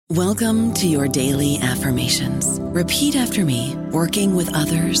Welcome to your daily affirmations. Repeat after me. Working with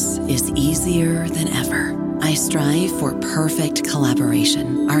others is easier than ever. I strive for perfect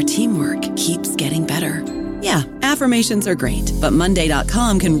collaboration. Our teamwork keeps getting better. Yeah, affirmations are great, but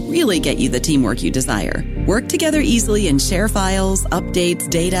Monday.com can really get you the teamwork you desire. Work together easily and share files, updates,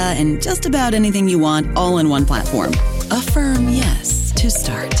 data, and just about anything you want all in one platform. Affirm yes to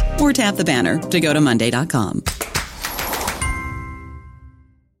start, or tap the banner to go to Monday.com.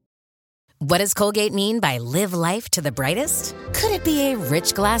 What does Colgate mean by live life to the brightest? Could it be a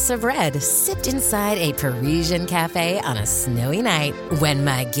rich glass of red sipped inside a Parisian cafe on a snowy night when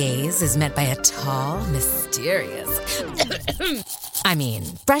my gaze is met by a tall, mysterious... I mean,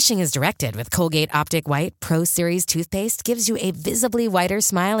 brushing is directed with Colgate Optic White Pro Series toothpaste gives you a visibly whiter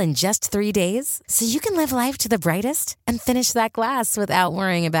smile in just 3 days, so you can live life to the brightest and finish that glass without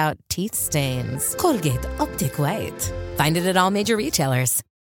worrying about teeth stains. Colgate Optic White. Find it at all major retailers.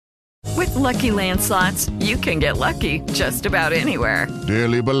 With Lucky Land Slots, you can get lucky just about anywhere.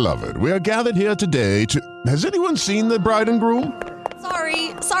 Dearly beloved, we are gathered here today to... Has anyone seen the bride and groom?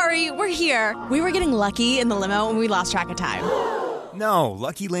 Sorry, we're here. We were getting lucky in the limo and we lost track of time. No,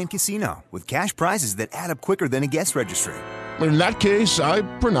 Lucky Land Casino, with cash prizes that add up quicker than a guest registry. In that case, I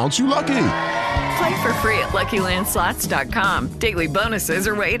pronounce you lucky. Play for free at LuckyLandSlots.com. Daily bonuses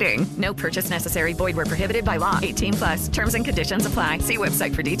are waiting. No purchase necessary. Void where prohibited by law. 18+. Terms and conditions apply. See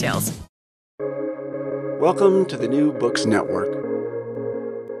website for details. Welcome to the New Books Network.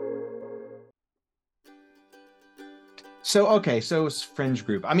 So it's fringe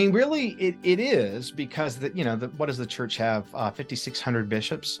group. I mean, really, it is because what does the church have? 5,600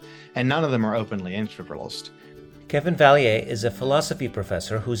 bishops, and none of them are openly integralist. Kevin Vallier is a philosophy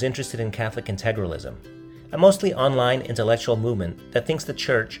professor who's interested in Catholic integralism, a mostly online intellectual movement that thinks the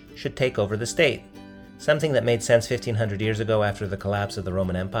church should take over the state, something that made sense 1,500 years ago after the collapse of the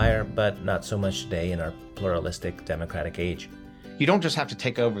Roman Empire, but not so much today in our pluralistic democratic age. You don't just have to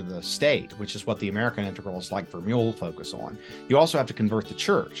take over the state, which is what the American integralists like Vermeule focus on. You also have to convert the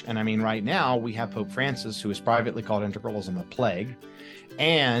church. And I mean, right now we have Pope Francis, who has privately called integralism a plague.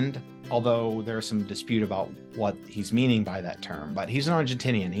 And although there's some dispute about what he's meaning by that term, but he's an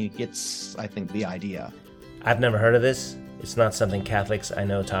Argentinian. He gets, I think, the idea. I've never heard of this. It's not something Catholics I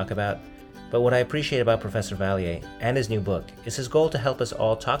know talk about. But what I appreciate about Professor Vallier and his new book is his goal to help us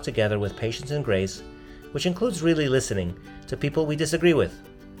all talk together with patience and grace, which includes really listening to people we disagree with.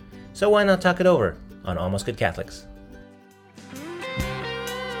 So why not talk it over on Almost Good Catholics?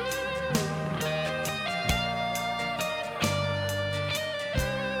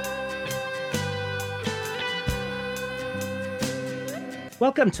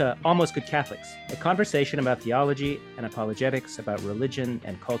 Welcome to Almost Good Catholics, a conversation about theology and apologetics, about religion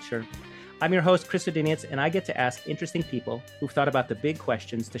and culture. I'm your host, Chris Odinius, and I get to ask interesting people who've thought about the big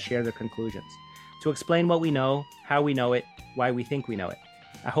questions to share their conclusions, to explain what we know, how we know it, why we think we know it.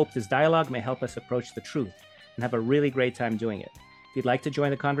 I hope this dialogue may help us approach the truth and have a really great time doing it. If you'd like to join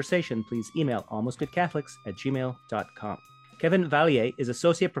the conversation, please email almostgoodcatholics@gmail.com. Kevin Vallier is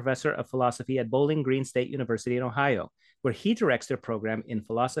Associate Professor of Philosophy at Bowling Green State University in Ohio, where he directs their program in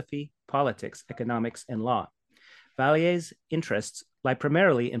philosophy, politics, economics, and law. Vallier's interests lie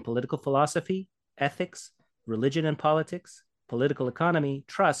primarily in political philosophy, ethics, religion and politics, political economy,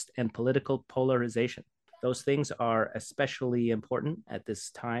 trust, and political polarization. Those things are especially important at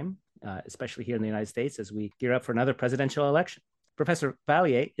this time, especially here in the United States as we gear up for another presidential election. Professor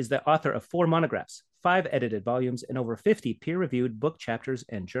Vallier is the author of 4 monographs, 5 edited volumes, and over 50 peer-reviewed book chapters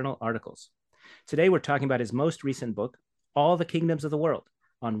and journal articles. Today, we're talking about his most recent book, All the Kingdoms of the World,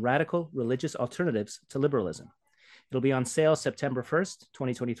 on radical religious alternatives to liberalism. It'll be on sale September 1st,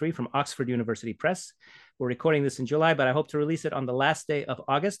 2023 from Oxford University Press. We're recording this in July, but I hope to release it on the last day of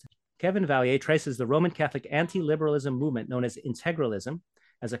August. Kevin Vallier traces the Roman Catholic anti-liberalism movement known as integralism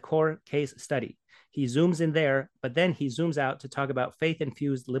as a core case study. He zooms in there, but then he zooms out to talk about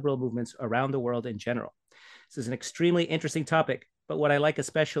faith-infused liberal movements around the world in general. This is an extremely interesting topic, but what I like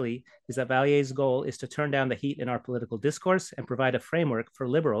especially is that Vallier's goal is to turn down the heat in our political discourse and provide a framework for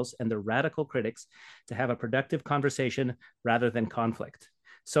liberals and their radical critics to have a productive conversation rather than conflict.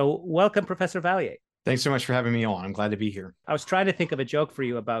 So welcome, Professor Vallier. Thanks so much for having me on. I'm glad to be here. I was trying to think of a joke for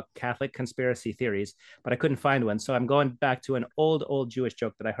you about Catholic conspiracy theories, but I couldn't find one. So I'm going back to an old Jewish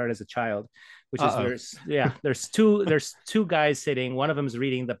joke that I heard as a child, which is there's two guys sitting. One of them is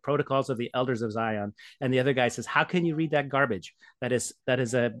reading the Protocols of the Elders of Zion, and the other guy says, "How can you read that garbage? That is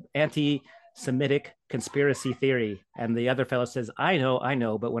a anti-Semitic conspiracy theory." And the other fellow says, I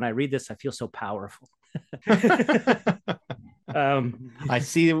know, but when I read this, I feel so powerful." I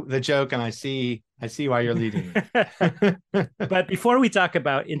see the joke and I see I see why you're leading. But before we talk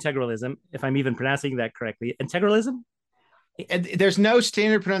about integralism, if I'm even pronouncing that correctly, integralism? And there's no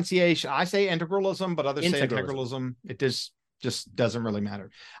standard pronunciation. I say integralism, but others say Integralism. integralism. It just doesn't really matter.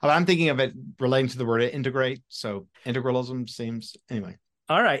 I'm thinking of it relating to the word integrate. So integralism seems anyway.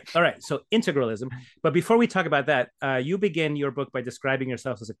 All right. So integralism. But before we talk about that, you begin your book by describing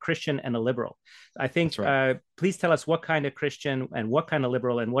yourself as a Christian and a liberal. I think, right. Please tell us what kind of Christian and what kind of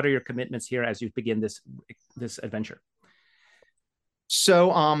liberal, and what are your commitments here as you begin this adventure?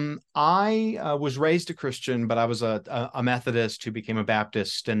 So I was raised a Christian, but I was a Methodist who became a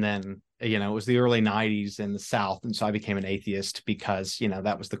Baptist. And then, it was the early 90s in the South. And so I became an atheist because,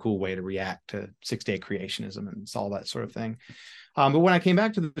 that was the cool way to react to six-day creationism and all that sort of thing. But when I came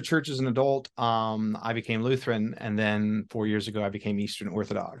back to the church as an adult, I became Lutheran. And then 4 years ago, I became Eastern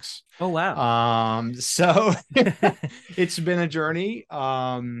Orthodox. Oh, wow. So it's been a journey.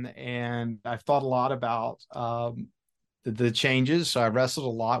 And I've thought a lot about the changes. So I wrestled a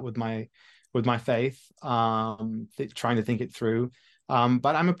lot with my faith, trying to think it through.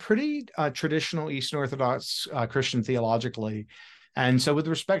 But I'm a pretty traditional Eastern Orthodox Christian theologically. And so with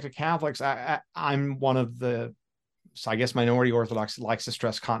respect to Catholics, I'm one of the, so I guess minority Orthodox likes to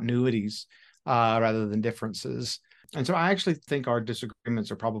stress continuities rather than differences. And so I actually think our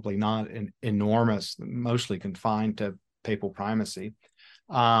disagreements are probably not enormous, mostly confined to papal primacy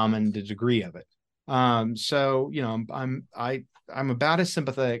and the degree of it. So I'm about as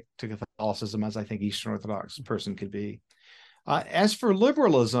sympathetic to Catholicism as I think Eastern Orthodox person could be. As for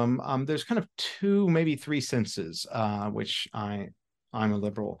liberalism, there's kind of two, maybe three senses which I'm a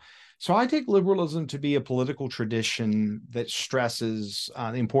liberal. So I take liberalism to be a political tradition that stresses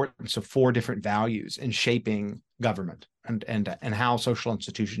the importance of four different values in shaping government and how social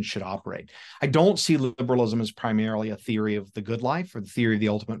institutions should operate. I don't see liberalism as primarily a theory of the good life or the theory of the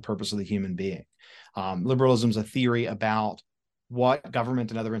ultimate purpose of the human being. Liberalism is a theory about what government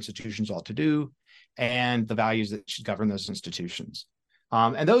and other institutions ought to do and the values that should govern those institutions.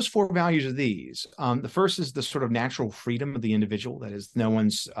 And those four values are these. The first is the sort of natural freedom of the individual. That is, no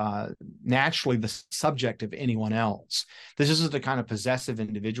one's naturally the subject of anyone else. This isn't the kind of possessive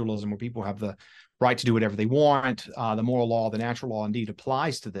individualism where people have the right to do whatever they want. The moral law, the natural law indeed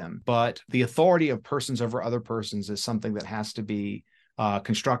applies to them. But the authority of persons over other persons is something that has to be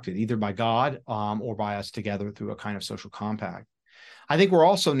constructed either by God or by us together through a kind of social compact. I think we're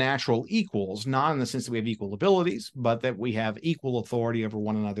also natural equals, not in the sense that we have equal abilities, but that we have equal authority over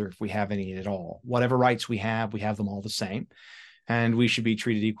one another if we have any at all. Whatever rights we have them all the same, and we should be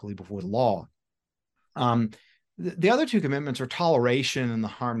treated equally before the law. The other two commitments are toleration and the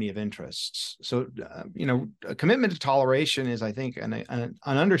harmony of interests. So, a commitment to toleration is, I think, an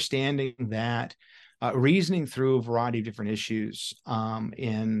understanding that reasoning through a variety of different issues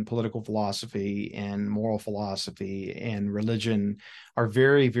in political philosophy and moral philosophy and religion are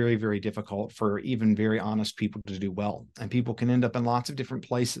very, very, very difficult for even very honest people to do well. And people can end up in lots of different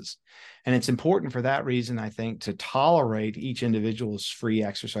places. And it's important for that reason, I think, to tolerate each individual's free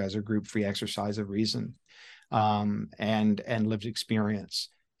exercise or group free exercise of reason and lived experience.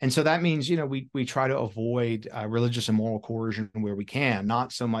 And so that means, we try to avoid religious and moral coercion where we can,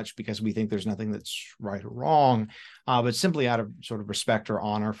 not so much because we think there's nothing that's right or wrong, but simply out of sort of respect or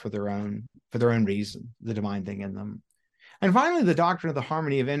honor for their own reason, the divine thing in them. And finally, the doctrine of the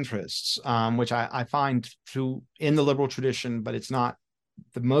harmony of interests, which I find in the liberal tradition, but it's not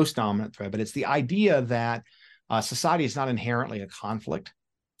the most dominant thread, but it's the idea that society is not inherently a conflict.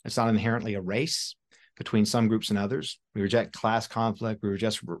 It's not inherently a race between some groups and others. We reject class conflict, we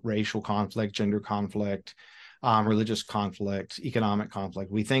reject racial conflict, gender conflict, religious conflict, economic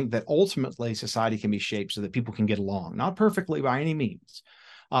conflict. We think that ultimately society can be shaped so that people can get along, not perfectly by any means,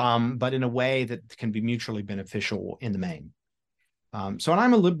 but in a way that can be mutually beneficial in the main. And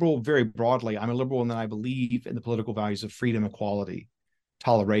I'm a liberal very broadly. I'm a liberal in that I believe in the political values of freedom, equality,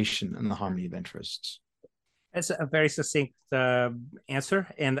 toleration, and the harmony of interests. That's a very succinct answer,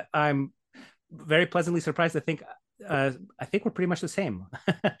 and I'm very pleasantly surprised. I think we're pretty much the same.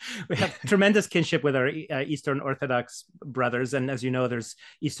 We have tremendous kinship with our Eastern Orthodox brothers, and as you know, there's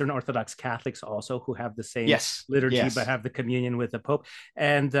Eastern Orthodox Catholics also who have the same liturgy, but have the communion with the Pope.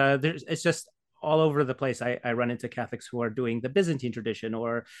 And it's just all over the place. I run into Catholics who are doing the Byzantine tradition,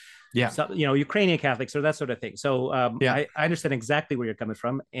 or Ukrainian Catholics, or that sort of thing. So I understand exactly where you're coming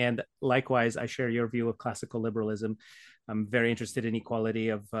from, and likewise, I share your view of classical liberalism. I'm very interested in equality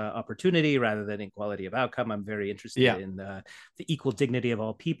of opportunity rather than equality of outcome. I'm very interested in the equal dignity of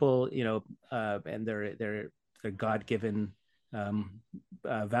all people, and their God-given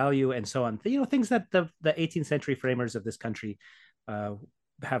value and so on. Things that the 18th century framers of this country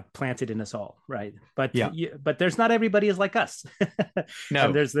have planted in us all, right? But Yeah. but there's not everybody is like us. No.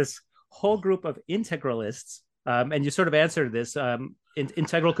 And there's this whole group of integralists, and you sort of answered this.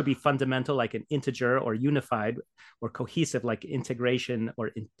 Integral could be fundamental, like an integer, or unified, or cohesive, like integration,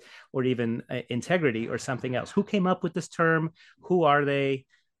 or even integrity, or something else. Who came up with this term? Who are they?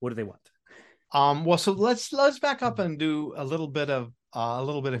 What do they want? Well, so let's back up and do a little bit of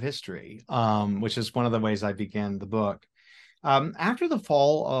history, which is one of the ways I began the book. After the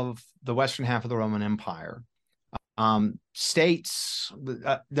fall of the western half of the Roman Empire, states,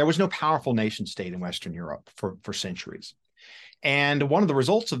 there was no powerful nation state in Western Europe for centuries. And one of the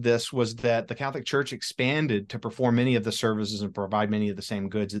results of this was that the Catholic Church expanded to perform many of the services and provide many of the same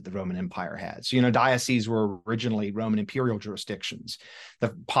goods that the Roman Empire had. So, dioceses were originally Roman imperial jurisdictions.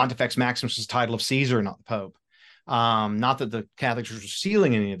 The Pontifex Maximus was the title of Caesar, not the Pope. Not that the Catholic Church was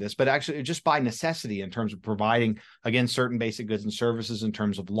stealing any of this, but actually just by necessity in terms of providing, again, certain basic goods and services in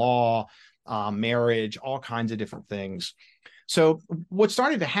terms of law, marriage, all kinds of different things. So what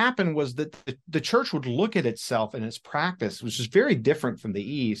started to happen was that the church would look at itself and its practice, which is very different from the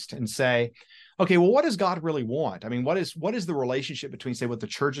East, and say, okay, well, what does God really want? I mean, what is the relationship between, say, what the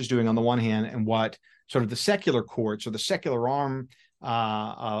church is doing on the one hand and what sort of the secular courts or the secular arm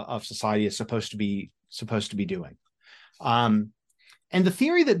of society is supposed to be doing? And the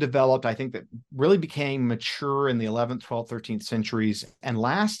theory that developed, I think, that really became mature in the 11th, 12th, 13th centuries and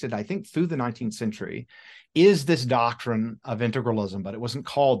lasted, I think, through the 19th century, is this doctrine of integralism, but it wasn't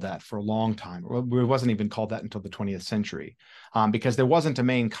called that for a long time. It wasn't even called that until the 20th century, because there wasn't a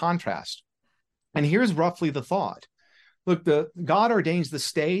main contrast. And here's roughly the thought. Look, God ordains the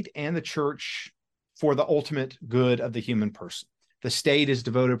state and the church for the ultimate good of the human person. The state is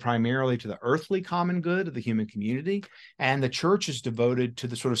devoted primarily to the earthly common good of the human community, and the church is devoted to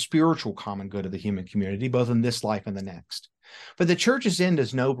the sort of spiritual common good of the human community, both in this life and the next. But the church's end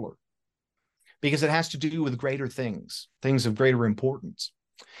is nobler because it has to do with greater things of greater importance.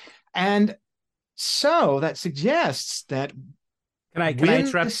 And so that suggests that Can I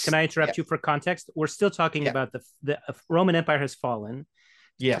interrupt you for context? We're still talking about the Roman Empire has fallen.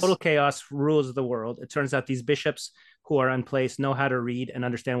 Yes. Total chaos rules the world. It turns out these bishops who are in place know how to read and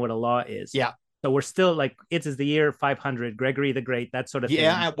understand what a law is. Yeah. So we're still like, it is the year 500, Gregory the Great, that sort of thing.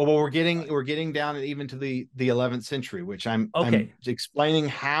 Yeah. Well, we're getting down even to the 11th century, which I'm explaining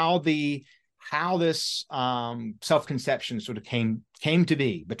how this self-conception sort of came to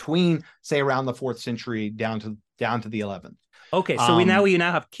be between, say, around the 4th century down to the 11th. Okay, so we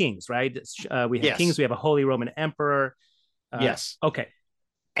now have kings, right? We have kings. We have a Holy Roman Emperor. Yes. Okay.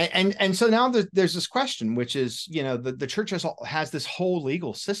 And so now there's this question, which is, the church has this whole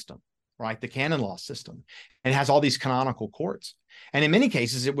legal system, right? The canon law system, and it has all these canonical courts. And in many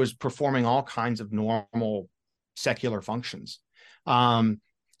cases, it was performing all kinds of normal secular functions. And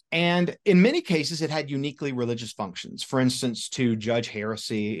in many cases, it had uniquely religious functions, for instance, to judge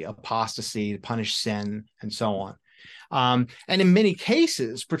heresy, apostasy, to punish sin, and so on. And in many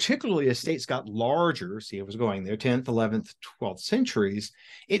cases, particularly as states got larger, it was going there, 10th, 11th, 12th centuries,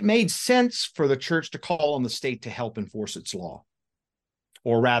 it made sense for the church to call on the state to help enforce its law,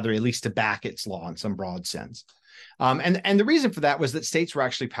 or rather, at least to back its law in some broad sense. And the reason for that was that states were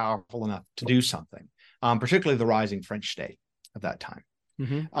actually powerful enough to do something, particularly the rising French state of that time.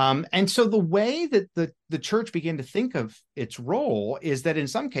 Mm-hmm. And so the way that the church began to think of its role is that in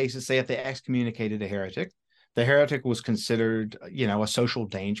some cases, say if they excommunicated a heretic, the heretic was considered, a social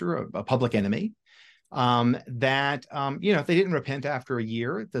danger, a public enemy, that, if they didn't repent after a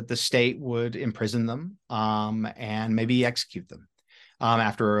year, that the state would imprison them and maybe execute them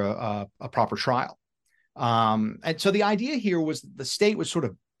after a proper trial. And so the idea here was that the state would sort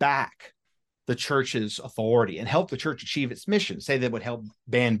of back the church's authority and help the church achieve its mission. Say that would help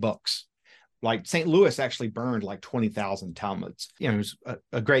ban books. Like St. Louis actually burned like 20,000 Talmuds. He was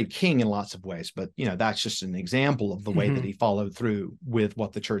a great king in lots of ways, but that's just an example of the way that he followed through with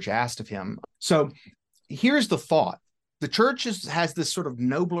what the church asked of him. So here's the thought. The church has this sort of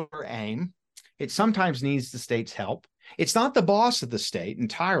nobler aim. It sometimes needs the state's help. It's not the boss of the state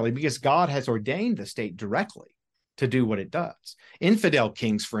entirely because God has ordained the state directly to do what it does. Infidel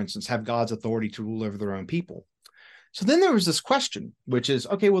kings, for instance, have God's authority to rule over their own people. So then there was this question, which is,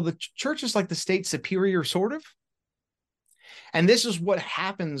 okay, well, the church is like the state superior, sort of. And this is what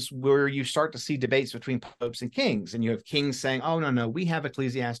happens where you start to see debates between popes and kings. And you have kings saying, oh, no, we have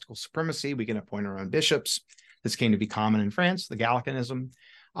ecclesiastical supremacy. We can appoint our own bishops. This came to be common in France, the Gallicanism.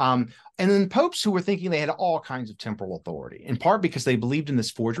 And then popes who were thinking they had all kinds of temporal authority, in part because they believed in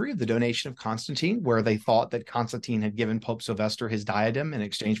this forgery of the donation of Constantine, where they thought that Constantine had given Pope Sylvester his diadem in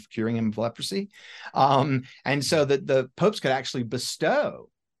exchange for curing him of leprosy. And so that the popes could actually bestow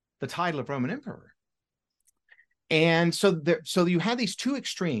the title of Roman emperor. And so you had these two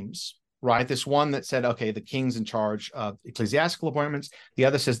extremes, right? This one that said, okay, the king's in charge of ecclesiastical appointments. The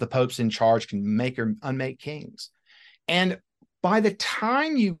other says the pope's in charge, can make or unmake kings. And by the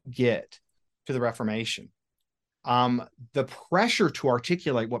time you get to the Reformation, the pressure to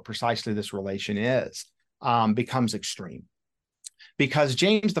articulate what precisely this relation is becomes extreme. Because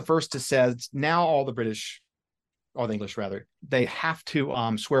James I has said, now all the British, or the English rather, they have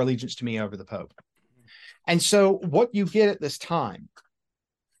to swear allegiance to me over the Pope. And so what you get at this time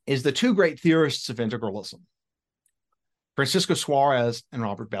is the two great theorists of integralism, Francisco Suarez and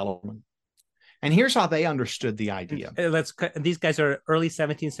Robert Bellarmine. And here's how they understood the idea. These guys are early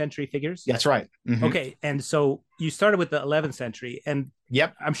 17th century figures? That's right. Mm-hmm. Okay, and so you started with the 11th century, and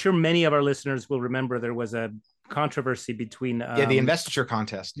yep, I'm sure many of our listeners will remember there was a controversy between... the investiture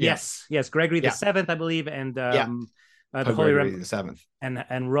contest. Yes, Gregory the Seventh, I believe, and the Holy Gregory the Seventh,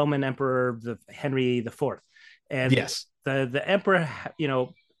 and Roman Emperor Henry IV. And yes, the emperor,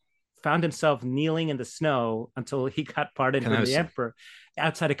 found himself kneeling in the snow until he got pardoned from the emperor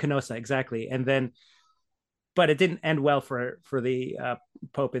outside of Canossa, exactly. And then, but it didn't end well for the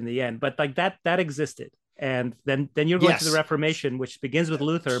Pope in the end. But like that existed, and then you're going to the Reformation, which begins with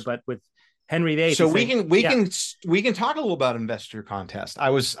Luther, but with Henry VIII. So we can talk a little about investiture contest.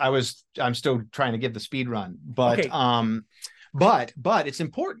 I'm still trying to give the speed run, but okay. But it's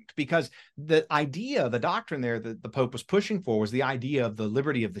important because the idea, the doctrine there that the Pope was pushing for was the idea of the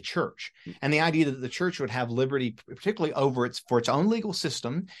liberty of the church, and the idea that the church would have liberty, particularly for its own legal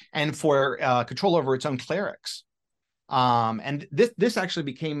system and for control over its own clerics. And this actually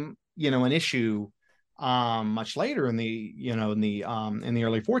became, an issue much later in the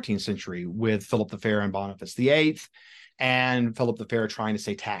early 14th century with Philip the Fair and Boniface VIII, and Philip the Fair trying to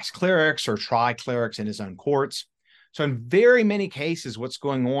say tax clerics or try clerics in his own courts. So in very many cases, what's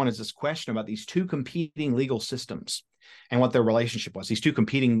going on is this question about these two competing legal systems and what their relationship was. These two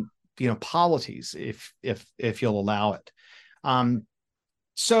competing, polities, if you'll allow it.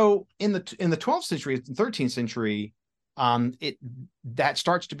 So in the 12th century, the 13th century, that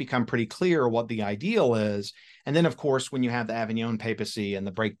starts to become pretty clear what the ideal is. And then, of course, when you have the Avignon papacy and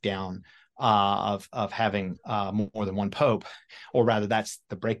the breakdown of having more than one pope, or rather, that's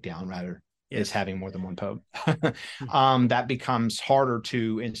the breakdown, rather. Is having more than one pope. That becomes harder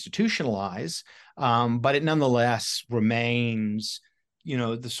to institutionalize, but it nonetheless remains,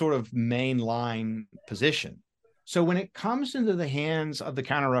 the sort of mainline position. So when it comes into the hands of the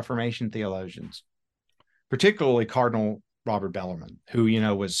Counter-Reformation theologians, particularly Cardinal Robert Bellarmine, who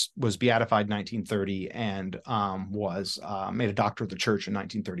was beatified in 1930 and was made a doctor of the church in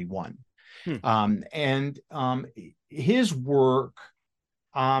 1931, and his work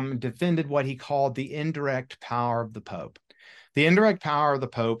defended what he called the indirect power of the Pope. The indirect power of the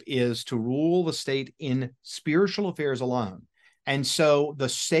Pope is to rule the state in spiritual affairs alone. And so the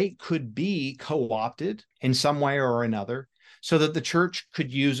state could be co-opted in some way or another so that the church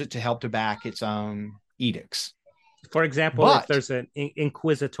could use it to help to back its own edicts. For example, if there's an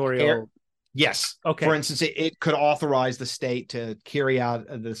inquisitorial... Yes. Okay. For instance, it could authorize the state to carry out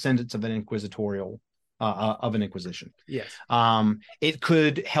the sentence of an inquisitorial of an inquisition. Yes. It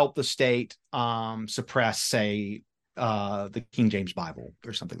could help the state suppress, say, the King James Bible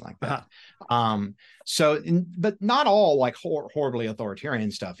or something like that. But not all like horribly authoritarian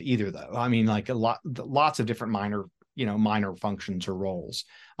stuff either, though. I mean, like lots of different minor functions or roles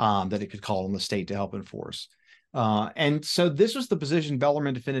that it could call on the state to help enforce. And so this was the position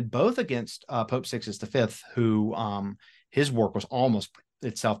Bellarmine defended both against Pope Sixtus V, who his work was almost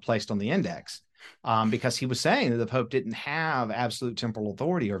itself placed on the index. Because he was saying that the Pope didn't have absolute temporal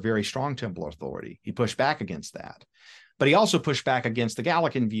authority or very strong temporal authority. He pushed back against that. But he also pushed back against the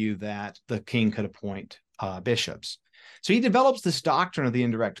Gallican view that the king could appoint bishops. So he develops this doctrine of the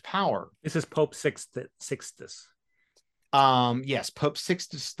indirect power. This is Pope Sixtus. Yes, Pope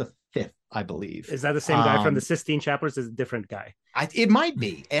Sixtus V, I believe. Is that the same guy from the Sistine Chapters? Is a different guy? It might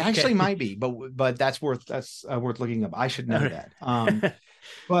be. It actually might be, but that's worth looking up. I should know that.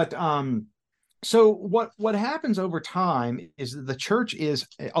 So what happens over time is that the church is,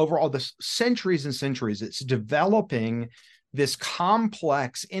 over all the centuries and centuries, it's developing this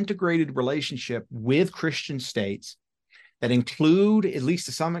complex integrated relationship with Christian states that include, at least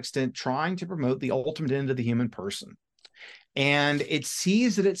to some extent, trying to promote the ultimate end of the human person. And it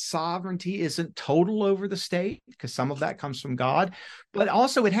sees that its sovereignty isn't total over the state, because some of that comes from God, but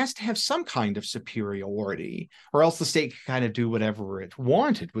also it has to have some kind of superiority, or else the state can kind of do whatever it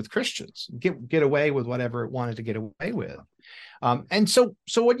wanted with Christians, get away with whatever it wanted to get away with. And so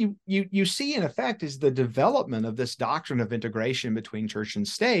what you see in effect is the development of this doctrine of integration between church and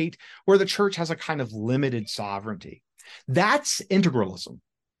state, where the church has a kind of limited sovereignty. That's integralism,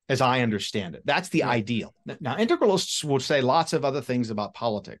 as I understand it. That's the ideal. Now, integralists will say lots of other things about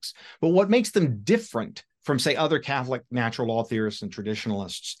politics, but what makes them different from, say, other Catholic natural law theorists and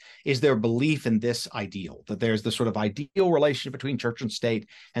traditionalists is their belief in this ideal, that there's this sort of ideal relationship between church and state,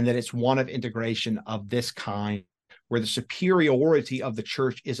 and that it's one of integration of this kind, where the superiority of the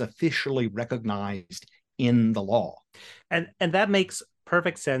church is officially recognized in the law. And that makes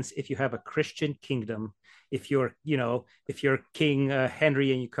perfect sense if you have a Christian kingdom. If you're King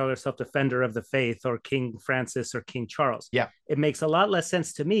Henry and you call yourself defender of the faith, or King Francis or King Charles. Yeah. It makes a lot less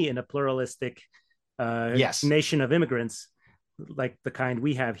sense to me in a pluralistic nation of immigrants like the kind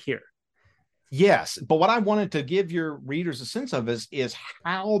we have here. Yes, but what I wanted to give your readers a sense of is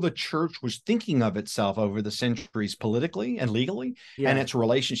how the church was thinking of itself over the centuries politically and legally, and its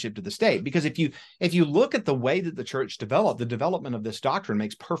relationship to the state. Because if you look at the way that the church developed, the development of this doctrine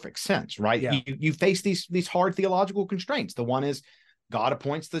makes perfect sense, right? Yeah. You face these hard theological constraints. The one is God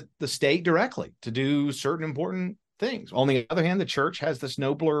appoints the state directly to do certain important things. On the other hand, the church has this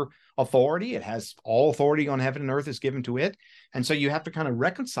nobler authority. It has all authority on heaven and earth is given to it. And so you have to kind of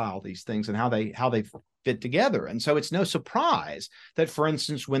reconcile these things and how they fit together. And so it's no surprise that, for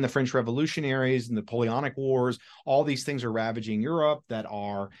instance, when the French revolutionaries and the Napoleonic Wars, all these things are ravaging Europe, that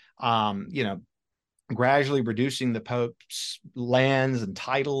are, gradually reducing the Pope's lands and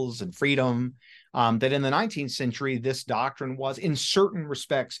titles and freedom, that in the 19th century, this doctrine was in certain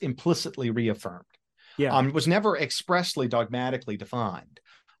respects implicitly reaffirmed. Yeah. It was never expressly dogmatically defined,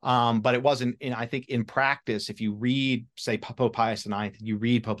 but it wasn't. I think in practice, if you read, say, Pope Pius IX, you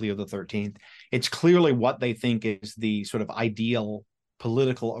read Pope Leo XIII, it's clearly what they think is the sort of ideal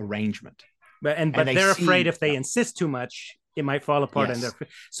political arrangement. But they're afraid if they insist too much, it might fall apart. Yes. And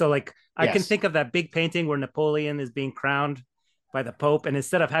so, like, I can think of that big painting where Napoleon is being crowned by the Pope, and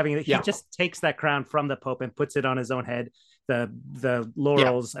instead of having it, he just takes that crown from the Pope and puts it on his own head, the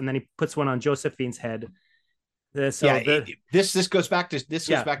laurels, and then he puts one on Josephine's head. This goes back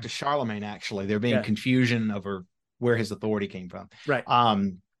to Charlemagne. Actually, there being confusion over where his authority came from. Right.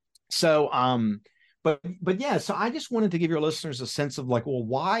 So I just wanted to give your listeners a sense of, like, well,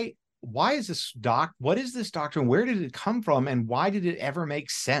 why is this what is this doctrine? Where did it come from? And why did it ever make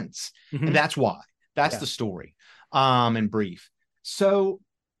sense? Mm-hmm. And that's why. That's the story, in brief. So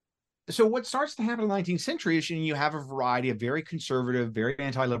what starts to happen in the 19th century is you have a variety of very conservative, very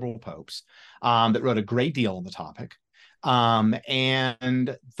anti-liberal popes that wrote a great deal on the topic.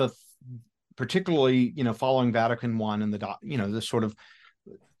 And particularly, following Vatican I and the sort of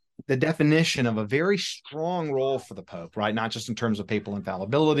the definition of a very strong role for the Pope, right? Not just in terms of papal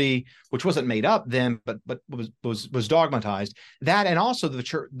infallibility, which wasn't made up then, but was dogmatized. That, and also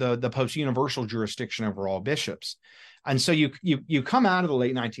the Pope's universal jurisdiction over all bishops. And so you come out of the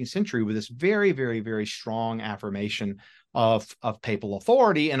late 19th century with this very, very, very strong affirmation of papal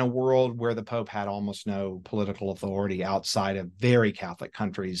authority in a world where the Pope had almost no political authority outside of very Catholic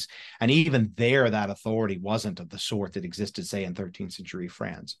countries. And even there, that authority wasn't of the sort that existed, say, in 13th century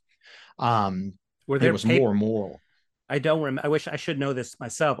France. It was more moral. I don't remember. I wish I should know this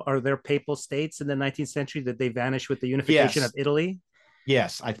myself. Are there papal states in the 19th century that they vanished with the unification of Italy?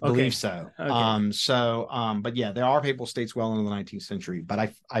 Yes, I believe so. Okay. But yeah, there are papal states well into the 19th century,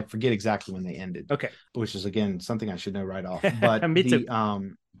 but I forget exactly when they ended. Okay. Which is, again, something I should know right off. But Me too.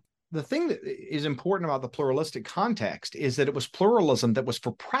 The thing that is important about the pluralistic context is that it was pluralism that was,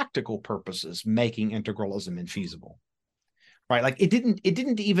 for practical purposes, making integralism infeasible. Right? Like, it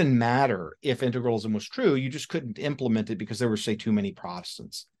didn't even matter if integralism was true. You just couldn't implement it because there were, say, too many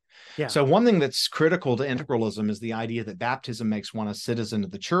Protestants. Yeah. So one thing that's critical to integralism is the idea that baptism makes one a citizen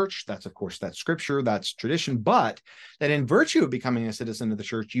of the church. That's, of course, that's scripture, that's tradition, but that in virtue of becoming a citizen of the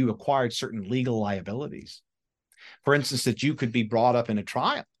church, you acquired certain legal liabilities. For instance, that you could be brought to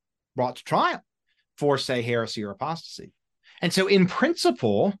trial for, say, heresy or apostasy. And so in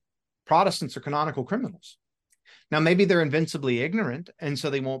principle, Protestants are canonical criminals. Now, maybe they're invincibly ignorant, and so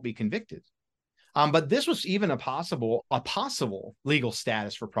they won't be convicted. But this was even a possible legal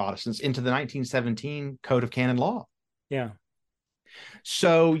status for Protestants into the 1917 Code of Canon Law. Yeah.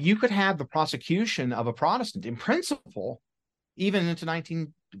 So you could have the prosecution of a Protestant in principle, even into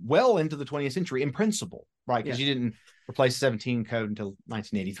the 20th century, in principle, right? Because you didn't replace the 17 code until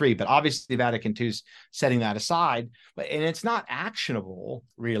 1983. But obviously Vatican II is setting that aside, and it's not actionable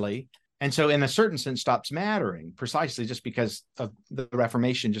really. And so in a certain sense stops mattering precisely just because of the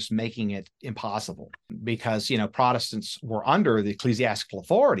Reformation just making it impossible, because, Protestants were under the ecclesiastical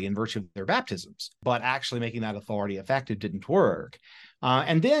authority in virtue of their baptisms, but actually making that authority effective didn't work.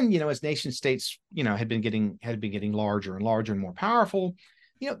 And then, as nation states, had been getting larger and larger and more powerful,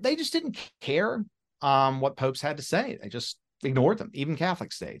 they just didn't care what popes had to say. They just ignored them, even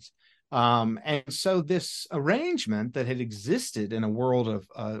Catholic states. And so this arrangement that had existed in a world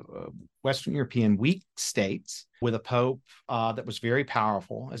of Western European weak states with a pope that was very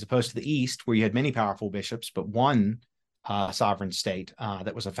powerful, as opposed to the East, where you had many powerful bishops, but one sovereign state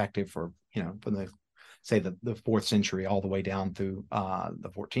that was effective for, from the 4th century all the way down through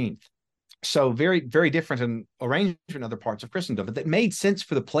the 14th. So very, very different in arrangement in other parts of Christendom, but that made sense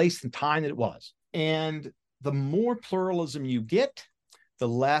for the place and time that it was. And the more pluralism you get, the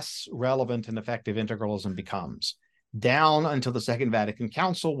less relevant and effective integralism becomes, down until the Second Vatican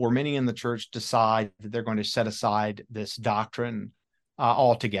Council, where many in the church decide that they're going to set aside this doctrine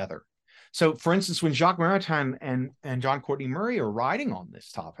altogether. So, for instance, when Jacques Maritain and John Courtney Murray are writing on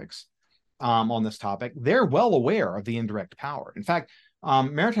this topic, they're well aware of the indirect power. In fact,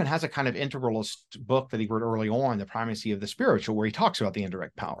 Maritain has a kind of integralist book that he wrote early on, The Primacy of the Spiritual, where he talks about the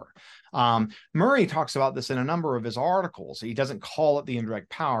indirect power. Murray talks about this in a number of his articles. He doesn't call it the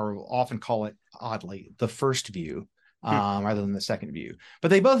indirect power, will often call it, oddly, the first view, rather than the second view. But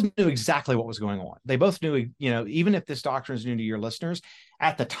they both knew exactly what was going on. They both knew, even if this doctrine is new to your listeners,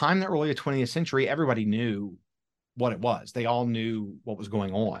 at the time, the early 20th century, everybody knew what it was. They all knew what was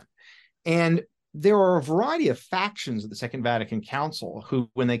going on. And there are a variety of factions at the Second Vatican Council who,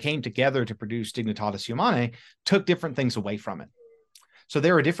 when they came together to produce Dignitatis Humanae, took different things away from it. So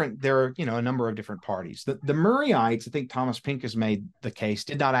there are a number of different parties. The Murrayites, I think Thomas Pink has made the case,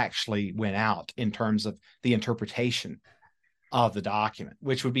 did not actually win out in terms of the interpretation of the document,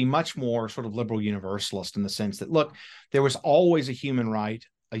 which would be much more sort of liberal universalist in the sense that, look, there was always a human right,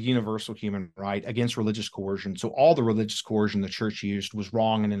 a universal human right against religious coercion. So all the religious coercion the church used was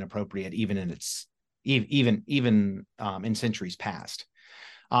wrong and inappropriate, even in centuries past.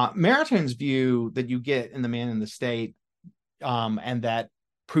 Maritain's view that you get in The Man and the State, and that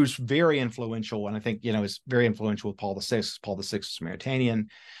proves very influential, and I think is very influential with Paul VI. Paul VI is Maritanian.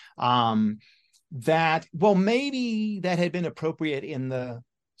 That maybe that had been appropriate in the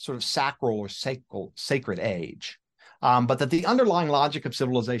sort of sacral or sacred age. But that the underlying logic of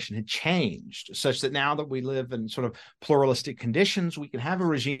civilization had changed such that now that we live in sort of pluralistic conditions, we can have a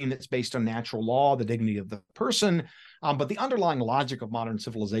regime that's based on natural law, the dignity of the person. But the underlying logic of modern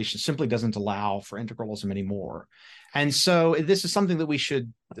civilization simply doesn't allow for integralism anymore. And so this is something that we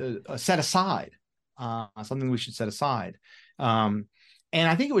should set aside, And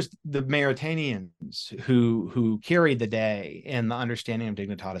I think it was the Maritanians who carried the day in the understanding of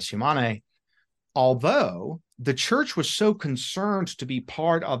Dignitatis Humanae, although the church was so concerned to be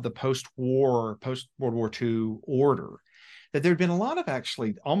part of the post-World War II order that there'd been a lot of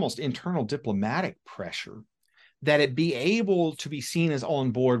actually almost internal diplomatic pressure that it be able to be seen as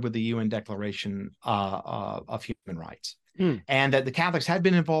on board with the UN Declaration of Human Rights. And that the Catholics had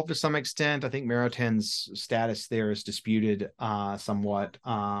been involved to some extent. I think Maritain's status there is disputed somewhat.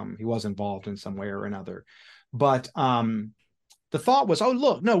 He was involved in some way or another. But the thought was, oh,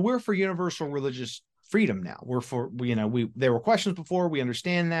 look, no, we're for universal religious freedom now. We're for, there were questions before, we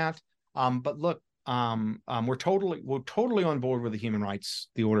understand that. But look, we're totally on board with the human rights,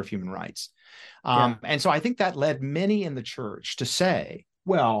 the order of human rights. And so I think that led many in the church to say,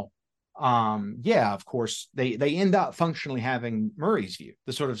 well, of course, they end up functionally having Murray's view,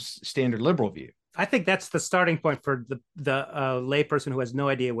 the sort of standard liberal view. I think that's the starting point for the layperson who has no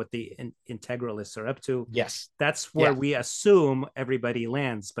idea what the integralists are up to. Yes, that's where we assume everybody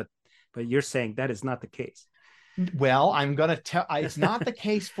lands, but you're saying that is not the case. Well, I'm going to tell. It's not the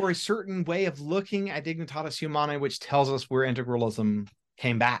case for a certain way of looking at Dignitatis Humanae, which tells us where integralism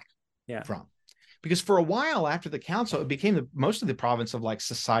came back from. Because for a while after the council, it became most of the province of like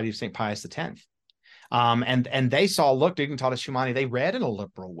Society of St. Pius X. And they saw, look, Dignitatis Humanae, they read in a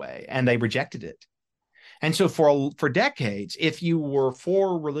liberal way and they rejected it. And so for decades, if you were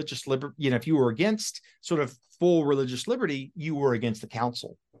for religious liberty, if you were against sort of full religious liberty, you were against the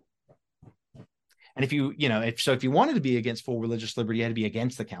council. And if you wanted to be against full religious liberty, you had to be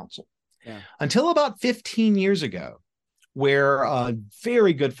against the council. Until about 15 years ago, where a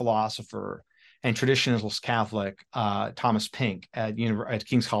very good philosopher and traditionalist Catholic, Thomas Pink at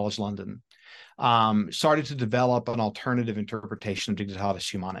King's College London, started to develop an alternative interpretation of Dignitatis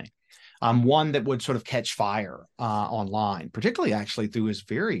Humanae. one that would sort of catch fire online, particularly actually through his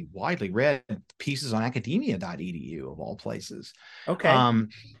very widely read pieces on academia.edu of all places. Okay.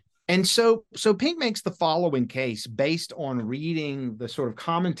 And so Pink makes the following case based on reading the sort of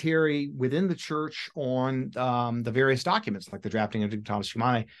commentary within the church on the various documents, like the drafting of Dignitatis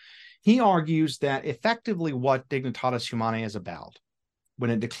Humanae. He argues that effectively what Dignitatis Humanae is about,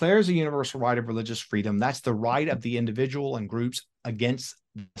 when it declares a universal right of religious freedom, that's the right of the individual and groups against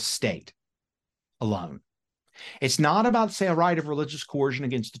the state alone. It's not about, say, a right of religious coercion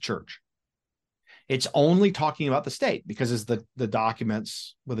against the church. It's only talking about the state, because as the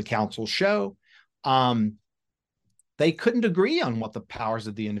documents with the council show, they couldn't agree on what the powers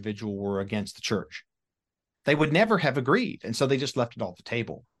of the individual were against the church. They would never have agreed. And so they just left it off the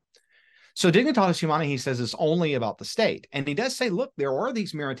table. So Dignitatis Humanae, he says, is only about the state. And he does say, look, there are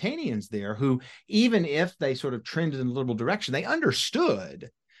these Maritanians there who, even if they sort of trended in a liberal direction, they understood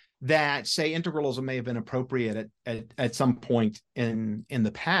that, say, integralism may have been appropriate at some point in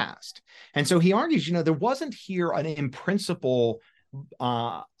the past. And so he argues, there wasn't here an in principle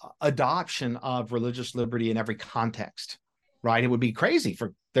adoption of religious liberty in every context, right? It would be crazy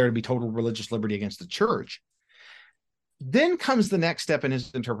for there to be total religious liberty against the church. Then comes the next step in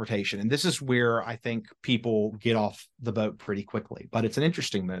his interpretation. And this is where I think people get off the boat pretty quickly, but it's an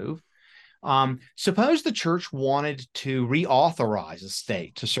interesting move. Suppose the church wanted to reauthorize a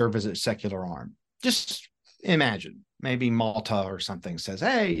state to serve as its secular arm. Just imagine, maybe Malta or something says,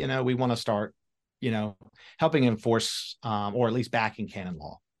 hey, we want to start, helping enforce or at least backing canon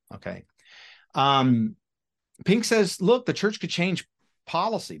law. Okay. Pink says, look, the church could change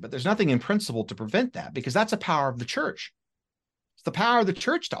policy, but there's nothing in principle to prevent that, because that's a power of the church. It's the power of the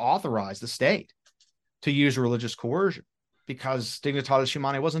church to authorize the state to use religious coercion, because Dignitatis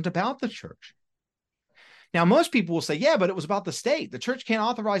Humanae wasn't about the church. Now, most people will say, yeah, but it was about the state. The church can't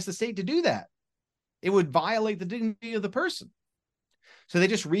authorize the state to do that. It would violate the dignity of the person. So they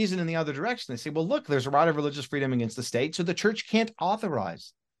just reason in the other direction. They say, well, look, there's a right of religious freedom against the state, so the church can't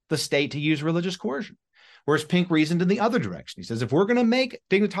authorize the state to use religious coercion. Whereas Pink reasoned in the other direction. He says, if we're going to make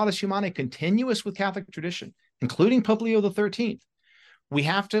Dignitatis Humanae continuous with Catholic tradition, including Pope Leo XIII, we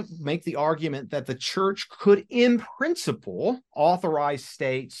have to make the argument that the church could, in principle, authorize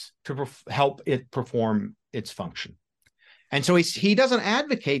states to help it perform its function. And so he doesn't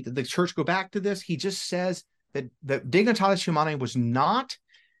advocate that the church go back to this. He just says that Dignitatis Humanae was not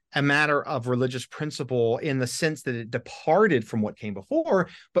a matter of religious principle in the sense that it departed from what came before,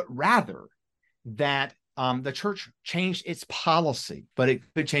 but rather that the church changed its policy, but it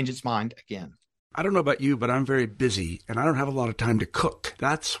could change its mind again. I don't know about you, but I'm very busy and I don't have a lot of time to cook.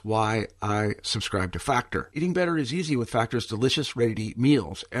 That's why I subscribe to Factor. Eating better is easy with Factor's delicious, ready-to-eat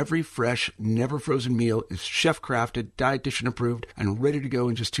meals. Every fresh, never frozen meal is chef-crafted, dietitian approved, and ready to go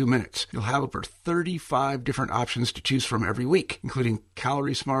in just 2 minutes. You'll have over 35 different options to choose from every week, including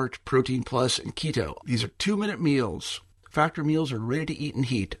Calorie Smart, Protein Plus, and Keto. These are 2-minute meals. Factor meals are ready to eat and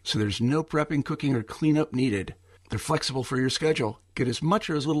heat, so there's no prepping, cooking, or cleanup needed. They're flexible for your schedule. Get as much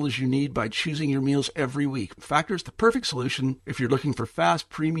or as little as you need by choosing your meals every week. Factor is the perfect solution if you're looking for fast,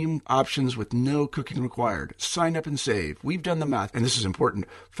 premium options with no cooking required. Sign up and save. We've done the math, and this is important.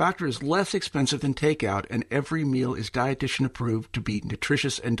 Factor is less expensive than takeout, and every meal is dietitian approved to be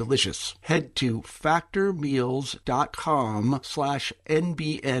nutritious and delicious. Head to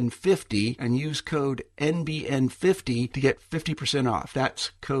factormeals.com/NBN50 and use code NBN50 to get 50% off.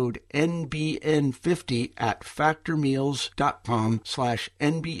 That's code NBN50 at factormeals.com/NBN50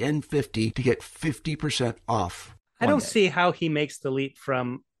 to get 50% off. I don't see how he makes the leap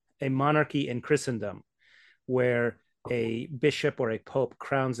from a monarchy in Christendom where a bishop or a pope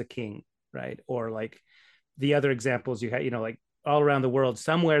crowns a king, right? Or like the other examples you have, like all around the world,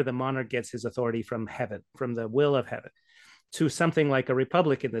 somewhere the monarch gets his authority from heaven, from the will of heaven, to something like a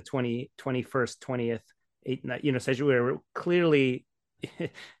republic in the 20th century, where clearly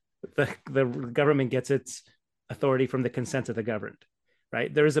the government gets its authority from the consent of the governed,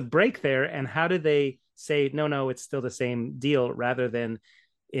 right? There is a break there. And how do they say, no, it's still the same deal, rather than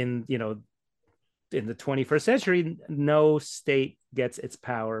in the 21st century, no state gets its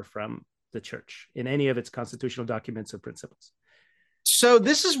power from the church in any of its constitutional documents or principles? So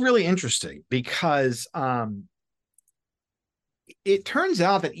this is really interesting because it turns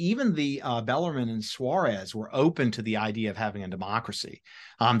out that even the Bellarmine and Suarez were open to the idea of having a democracy.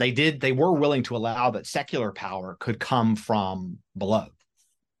 They were willing to allow that secular power could come from below.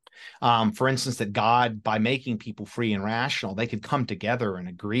 For instance, that God, by making people free and rational, they could come together and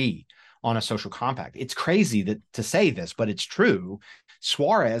agree on a social compact. It's crazy to say this, but it's true.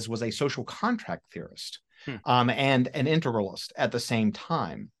 Suarez was a social contract theorist and an integralist at the same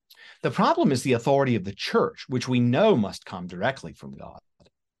time. The problem is the authority of the church, which we know must come directly from God.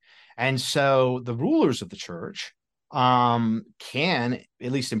 And so the rulers of the church can,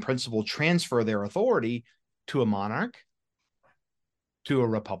 at least in principle, transfer their authority to a monarch, to a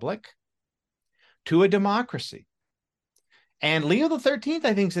republic, to a democracy. And Leo the 13th,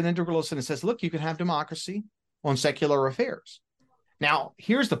 I think, is an integralist, and it says, look, you can have democracy on secular affairs. Now,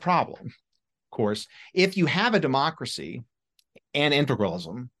 here's the problem, of course. If you have a democracy and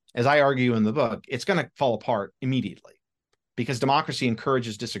integralism, as I argue in the book, it's going to fall apart immediately because democracy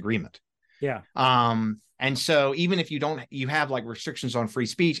encourages disagreement. Yeah. And so even if you have like restrictions on free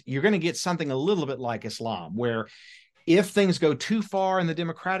speech, you're going to get something a little bit like Islam, where if things go too far in the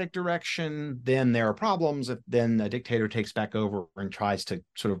democratic direction, then there are problems. If then a dictator takes back over and tries to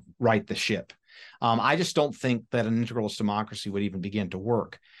sort of right the ship. I just don't think that an integralist democracy would even begin to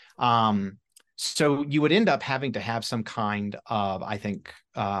work. So you would end up having to have some kind of, I think,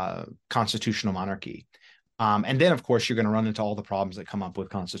 constitutional monarchy. And then, of course, you're going to run into all the problems that come up with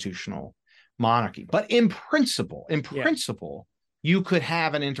constitutional monarchy. But in principle, you could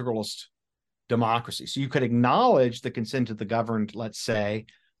have an integralist democracy. So you could acknowledge the consent of the governed, let's say,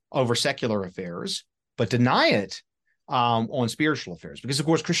 over secular affairs, but deny it on spiritual affairs. Because, of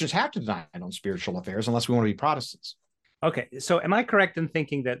course, Christians have to deny it on spiritual affairs unless we want to be Protestants. Okay, so am I correct in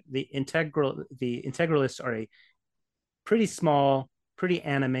thinking that the integralists are a pretty small, pretty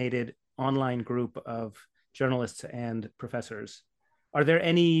animated online group of journalists and professors? Are there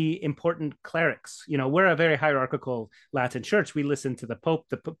any important clerics? You know, we're a very hierarchical Latin church. We listen to the Pope,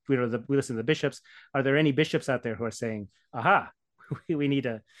 we listen to the bishops. Are there any bishops out there who are saying, aha, we need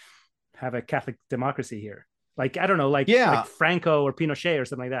to have a Catholic democracy here? Like, I don't know, like Franco or Pinochet or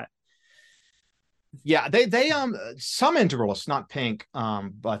something like that. Yeah, they some integralists, not Pink,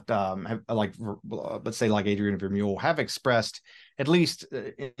 but have, like, let's say like Adrian Vermeule, have expressed, at least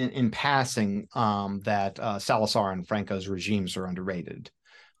in passing, that Salazar and Franco's regimes are underrated.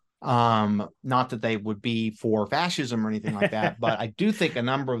 Not that they would be for fascism or anything like that, but I do think a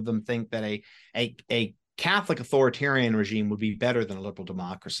number of them think that a Catholic authoritarian regime would be better than a liberal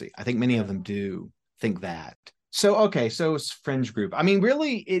democracy. I think many of them do think that. So it's fringe group. I mean,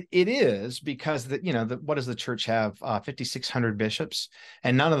 really, it is, because what does the church have? 5,600 bishops,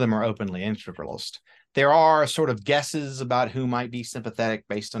 and none of them are openly integralist. There are sort of guesses about who might be sympathetic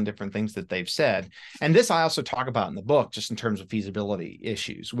based on different things that they've said. And this I also talk about in the book, just in terms of feasibility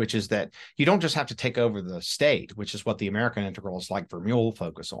issues, which is that you don't just have to take over the state, which is what the American integralists like Vermeule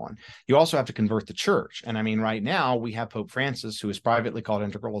focus on. You also have to convert the church. And I mean, right now we have Pope Francis, who is privately called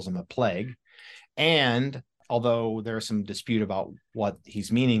integralism a plague. And although there's some dispute about what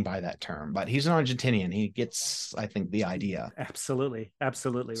he's meaning by that term, but he's an Argentinian. He gets, I think, the idea. Absolutely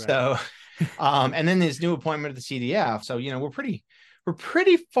right. So, and then his new appointment at the CDF. So, we're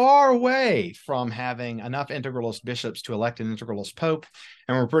pretty far away from having enough integralist bishops to elect an integralist pope,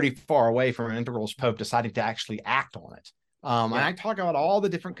 and we're pretty far away from an integralist pope deciding to actually act on it. And I talk about all the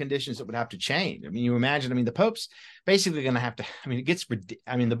different conditions that would have to change. I mean, you imagine, the Pope's basically going to have to,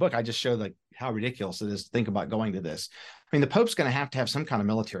 the book, I just showed like how ridiculous it is to think about going to this. The Pope's going to have some kind of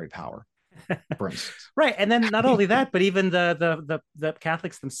military power, for instance. Right. And then not only that, but even the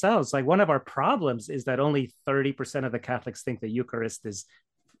Catholics themselves, like, one of our problems is that only 30% of the Catholics think the Eucharist is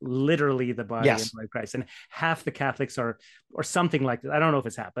literally the body and blood of Christ, and half the Catholics are, or something like that. I don't know if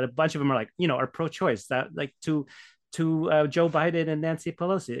it's half, but a bunch of them are like, are pro-choice. That, like, to Joe Biden and Nancy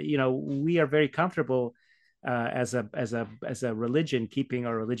Pelosi, we are very comfortable as a religion, keeping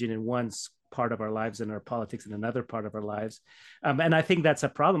our religion in one part of our lives and our politics in another part of our lives. And I think that's a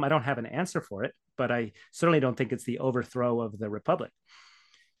problem. I don't have an answer for it, but I certainly don't think it's the overthrow of the republic.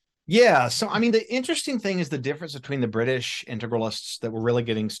 Yeah. So, the interesting thing is the difference between the British integralists that were really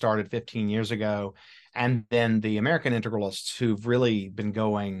getting started 15 years ago, and then the American integralists who've really been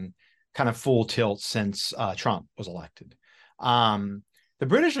going kind of full tilt since Trump was elected. The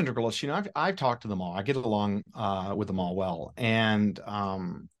British integralists, I've talked to them all. I get along with them all well.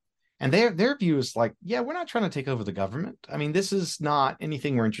 And their view is like, we're not trying to take over the government. This is not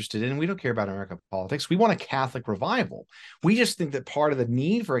anything we're interested in. We don't care about American politics. We want a Catholic revival. We just think that part of the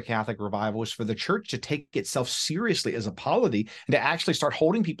need for a Catholic revival is for the church to take itself seriously as a polity and to actually start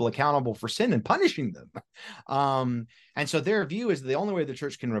holding people accountable for sin and punishing them. And so their view is the only way the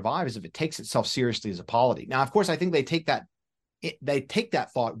church can revive is if it takes itself seriously as a polity. Now, of course, I think they take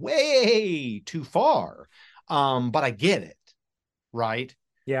that thought way too far. But I get it, right?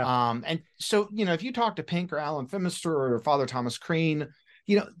 Yeah. And so, if you talk to Pink or Alan Phimister or Father Thomas Crean,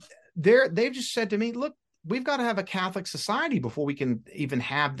 they've just said to me, look, we've got to have a Catholic society before we can even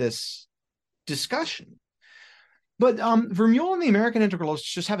have this discussion. But Vermeulen and the American Integralists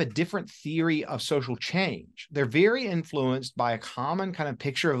just have a different theory of social change. They're very influenced by a common kind of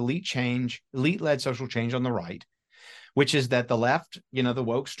picture of elite-led social change on the right, which is that the left, the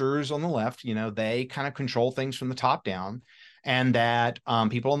wokesters on the left, they kind of control things from the top down, and that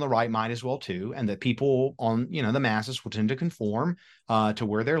people on the right might as well too, and that people on, the masses will tend to conform to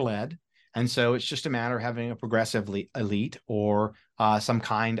where they're led. And so it's just a matter of having a progressive elite or some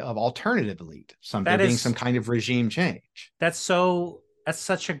kind of alternative elite, being some kind of regime change. That's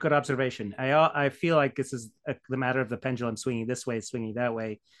such a good observation. I feel like this is the matter of the pendulum swinging this way, swinging that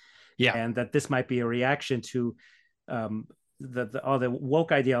way. Yeah. And that this might be a reaction to all the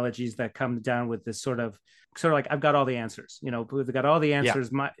woke ideologies that come down with this sort of like, I've got all the answers, we've got all the answers.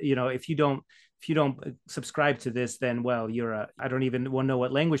 Yeah. If you don't subscribe to this, then, well, I don't even want to know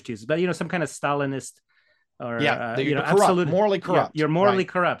what language to use, but, some kind of Stalinist or, absolute, morally corrupt. You're morally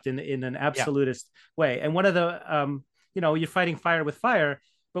corrupt in an absolutist way. And one of the, you're fighting fire with fire,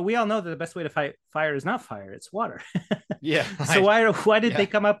 but we all know that the best way to fight fire is not fire, it's water. Yeah. Right. So why did they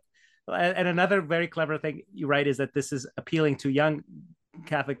come up? And another very clever thing you write is that this is appealing to young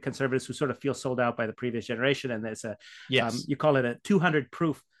Catholic conservatives who sort of feel sold out by the previous generation. And there's you call it a 200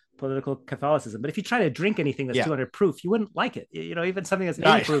 proof political Catholicism. But if you try to drink anything that's 200 proof, you wouldn't like it. Even something that's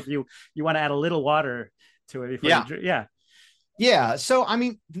 80 proof, you want to add a little water to it. Before you drink. Yeah. So, I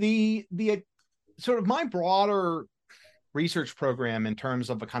mean, the sort of my broader research program in terms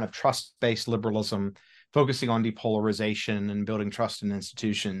of a kind of trust-based liberalism, focusing on depolarization and building trust in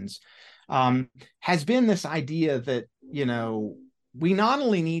institutions, has been this idea that, we not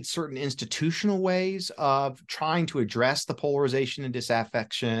only need certain institutional ways of trying to address the polarization and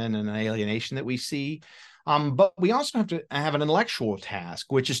disaffection and alienation that we see, but we also have to have an intellectual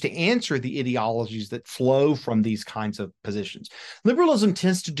task, which is to answer the ideologies that flow from these kinds of positions. Liberalism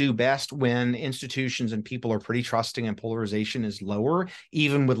tends to do best when institutions and people are pretty trusting and polarization is lower,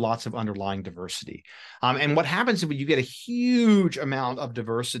 even with lots of underlying diversity. And what happens when you get a huge amount of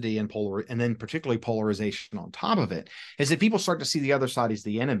diversity and then particularly polarization on top of it, is that people start to see the other side as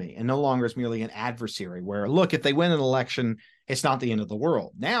the enemy and no longer as merely an adversary where, look, if they win an election, it's not the end of the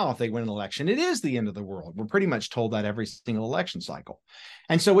world. Now, if they win an election, it is the end of the world. We're pretty much told that every single election cycle.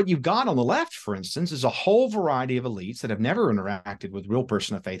 And so what you've got on the left, for instance, is a whole variety of elites that have never interacted with a real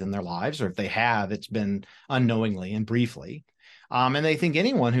person of faith in their lives, or if they have, it's been unknowingly and briefly. And they think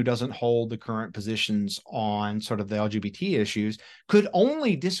anyone who doesn't hold the current positions on sort of the LGBT issues could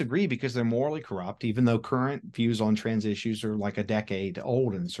only disagree because they're morally corrupt, even though current views on trans issues are like a decade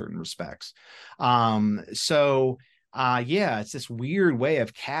old in certain respects. It's this weird way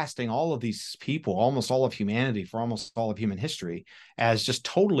of casting all of these people, almost all of humanity, for almost all of human history, as just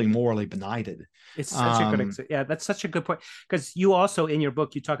totally morally benighted. It's such a good, that's such a good point. Because you also, in your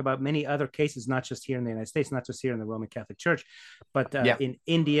book, you talk about many other cases, not just here in the United States, not just here in the Roman Catholic Church, but in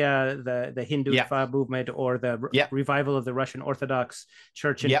India, the Hindu movement, or the revival of the Russian Orthodox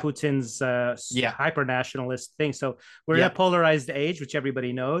Church and Putin's hyper-nationalist thing. So we're in a polarized age, which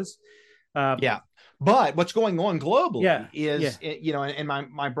everybody knows. But what's going on globally is, and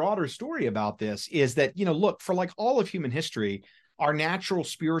my broader story about this is that, look, for like all of human history, our natural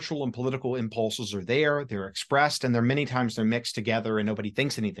spiritual and political impulses are there, they're expressed, and many times they're mixed together and nobody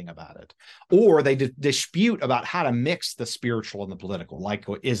thinks anything about it. Or they dispute about how to mix the spiritual and the political. Like,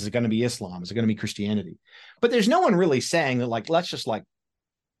 is it going to be Islam? Is it going to be Christianity? But there's no one really saying that, like, let's just like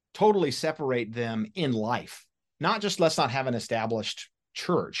totally separate them in life. Not just let's not have an established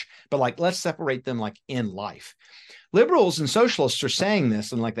church, but like let's separate them like in life. Liberals and socialists are saying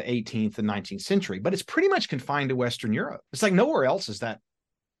this in like the 18th and 19th century, but it's pretty much confined to Western Europe. It's like nowhere else is that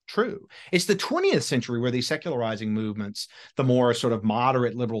true. It's the 20th century where these secularizing movements, the more sort of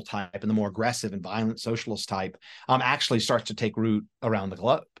moderate liberal type and the more aggressive and violent socialist type, actually starts to take root around the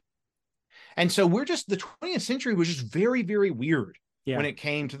globe. And so the 20th century was just very, very weird when it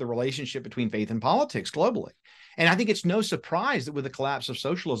came to the relationship between faith and politics globally. And I think it's no surprise that with the collapse of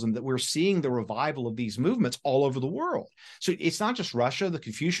socialism that we're seeing the revival of these movements all over the world. So it's not just Russia, the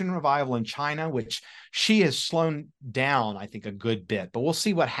Confucian revival in China, which she has slowed down, I think, a good bit, but we'll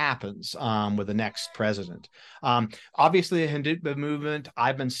see what happens with the next president. Obviously, the Hindu movement,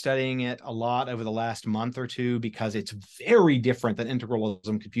 I've been studying it a lot over the last month or two because it's very different than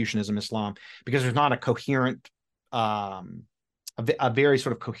integralism, Confucianism, Islam, because there's not a coherent a very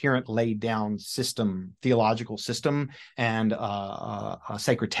sort of coherent laid down system, theological system, and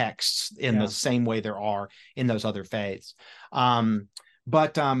sacred texts in the same way there are in those other faiths.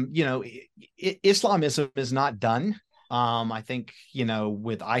 But Islamism is not done. I think,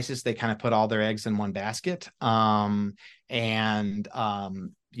 with ISIS, they kind of put all their eggs in one basket.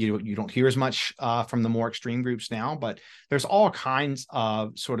 you don't hear as much from the more extreme groups now, but there's all kinds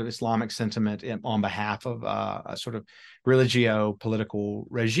of sort of Islamic sentiment on behalf of a sort of religio-political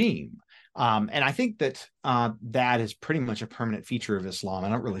regime. And I think that that is pretty much a permanent feature of Islam. I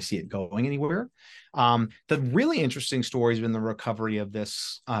don't really see it going anywhere. The really interesting story has been the recovery of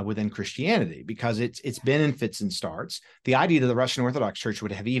this within Christianity, because it's been in fits and starts. The idea that the Russian Orthodox Church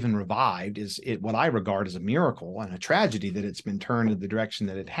would have even revived is what I regard as a miracle and a tragedy that it's been turned in the direction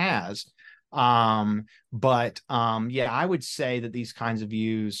that it has. Yeah, I would say that these kinds of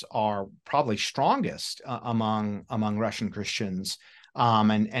views are probably strongest among Russian Christians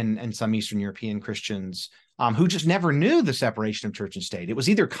and some Eastern European Christians who just never knew the separation of church and state. It was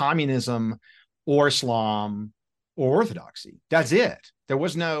either communism or Islam or Orthodoxy. That's it. There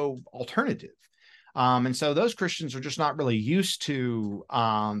was no alternative. And so those Christians are just not really used to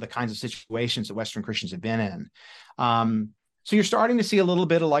the kinds of situations that Western Christians have been in. So you're starting to see a little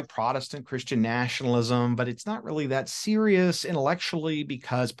bit of like Protestant Christian nationalism, but it's not really that serious intellectually,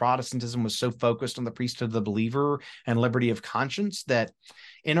 because Protestantism was so focused on the priesthood of the believer and liberty of conscience that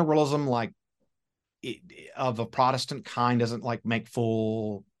integralism of a Protestant kind doesn't like make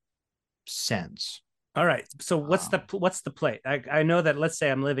full sense. All right. So what's the play? I know that, let's say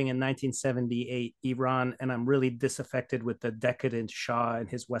I'm living in 1978 Iran, and I'm really disaffected with the decadent Shah and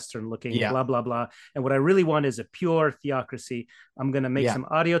his Western looking blah, blah, blah. And what I really want is a pure theocracy. I'm going to make some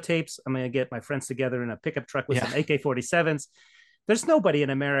audio tapes. I'm going to get my friends together in a pickup truck with some AK-47s. There's nobody in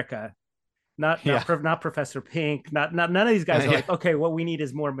America, not Professor Pink, not none of these guys are like, okay, what we need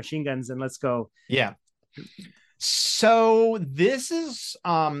is more machine guns and let's go. Yeah. So this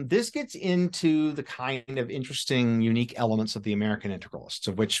gets into the kind of interesting, unique elements of the American integralists,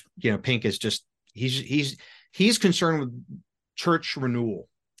 of which, Pink is just, he's concerned with church renewal.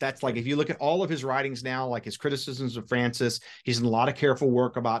 That's like, if you look at all of his writings now, like his criticisms of Francis, he's in a lot of careful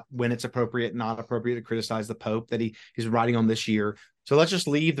work about when it's appropriate and not appropriate to criticize the Pope that he's writing on this year. So let's just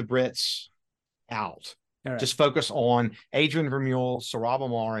leave the Brits out. Right. Just focus on Adrian Vermeule, Sohrab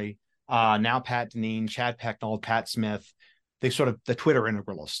Ahmari, now Pat Deneen, Chad Pecknold, Pat Smith, the Twitter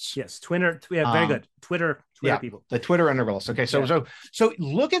integralists. Yes, Twitter. Yeah, very good. Twitter people. The Twitter integralists. Okay, so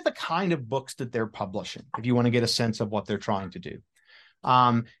look at the kind of books that they're publishing if you want to get a sense of what they're trying to do.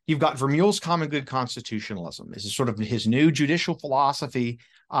 You've got Vermeule's Common Good Constitutionalism. This is sort of his new judicial philosophy,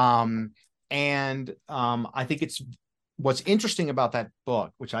 and I think it's what's interesting about that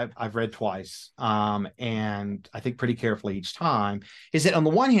book, which I've read twice, and I think pretty carefully each time, is that on the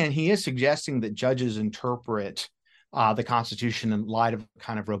one hand, he is suggesting that judges interpret the Constitution in light of a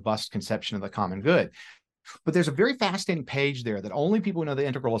kind of robust conception of the common good. But there's a very fascinating page there that only people who know the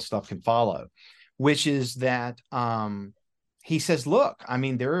integralist stuff can follow, which is that he says, look, I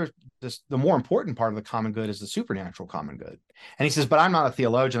mean, the more important part of the common good is the supernatural common good. And he says, but I'm not a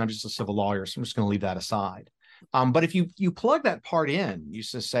theologian, I'm just a civil lawyer, so I'm just going to leave that aside. But if you plug that part in, you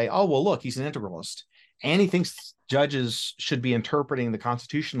just say, oh, well, look, he's an integralist, and he thinks judges should be interpreting the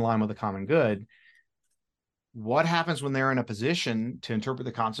Constitution in line with the common good. What happens when they're in a position to interpret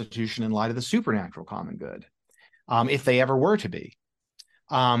the Constitution in light of the supernatural common good, if they ever were to be?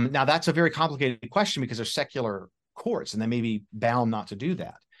 Now, that's a very complicated question because they're secular courts, and they may be bound not to do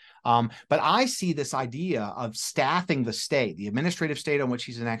that. But I see this idea of staffing the state, the administrative state on which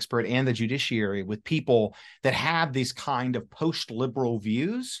he's an expert, and the judiciary with people that have these kind of post-liberal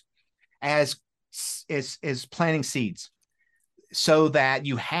views as planting seeds, so that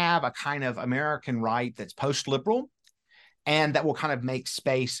you have a kind of American right that's post-liberal and that will kind of make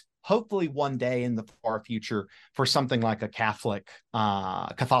space, hopefully one day in the far future, for something like a Catholic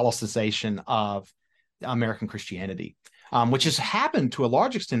Catholicization of American Christianity. Which has happened to a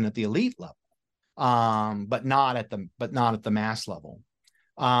large extent at the elite level, but not at the mass level.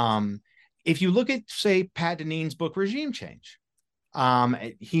 If you look at, say, Pat Deneen's book Regime Change,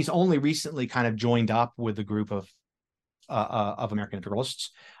 he's only recently kind of joined up with a group of American integralists,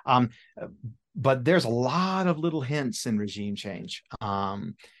 but there's a lot of little hints in Regime Change.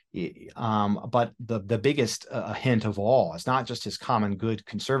 But the biggest hint of all is not just his common good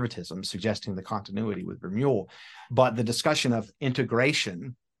conservatism, suggesting the continuity with Vermeule, but the discussion of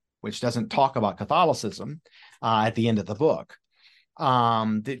integration, which doesn't talk about Catholicism at the end of the book.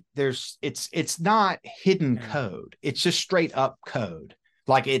 It's not hidden code; it's just straight up code.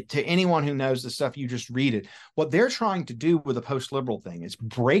 Like to anyone who knows the stuff, you just read it. What they're trying to do with the post-liberal thing is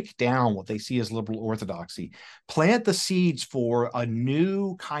break down what they see as liberal orthodoxy, plant the seeds for a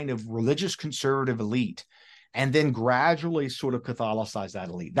new kind of religious conservative elite, and then gradually sort of Catholicize that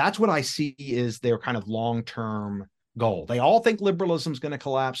elite. That's what I see is their kind of long-term goal. They all think liberalism is going to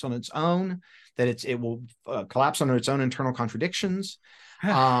collapse on its own, that it will collapse under its own internal contradictions.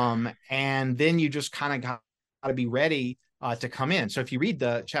 And then you just kind of got to be ready to come in. So if you read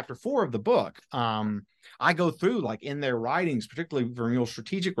the chapter 4 of the book, I go through like in their writings, particularly Vermeule's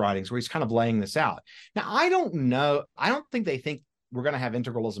strategic writings, where he's kind of laying this out. Now, I don't think they think we're going to have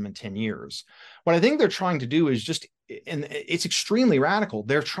integralism in 10 years. What I think they're trying to do is just, and it's extremely radical,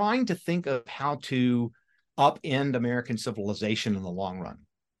 they're trying to think of how to upend American civilization in the long run.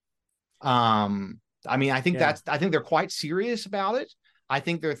 I mean, I think they're quite serious about it. I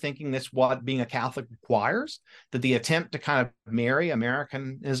think they're thinking that's what being a Catholic requires, that the attempt to kind of marry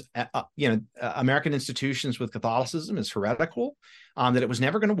American institutions with Catholicism is heretical, that it was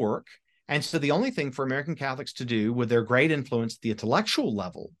never going to work. And so the only thing for American Catholics to do with their great influence at the intellectual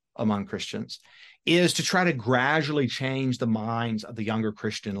level among Christians is to try to gradually change the minds of the younger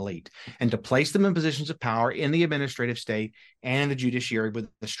Christian elite and to place them in positions of power in the administrative state and the judiciary with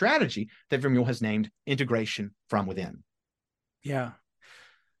the strategy that Vermeule has named integration from within. Yeah.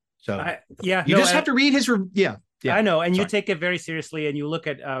 So have to read his. Yeah. I know. And you take it very seriously, and you look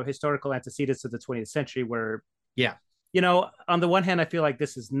at historical antecedents of the 20th century where, on the one hand, I feel like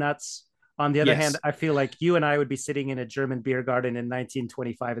this is nuts. On the other hand, I feel like you and I would be sitting in a German beer garden in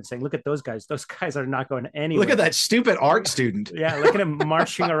 1925 and saying, look at those guys. Those guys are not going anywhere. Look at that stupid art student. Yeah. Look at him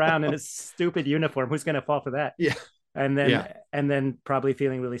marching around in his stupid uniform. Who's going to fall for that? Yeah. And then probably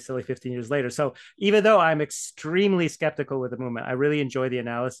feeling really silly 15 years later. So even though I'm extremely skeptical with the movement, I really enjoy the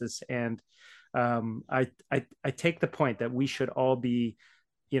analysis. And I take the point that we should all be,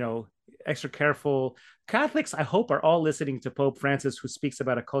 extra careful. Catholics, I hope, are all listening to Pope Francis, who speaks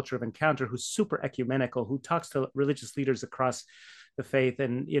about a culture of encounter, who's super ecumenical, who talks to religious leaders across the faith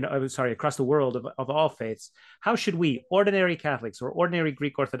and, across the world of all faiths. How should we, ordinary Catholics or ordinary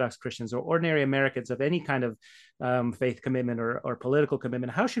Greek Orthodox Christians or ordinary Americans of any kind of faith commitment or political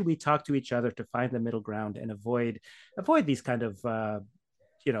commitment, how should we talk to each other to find the middle ground and avoid these kind of,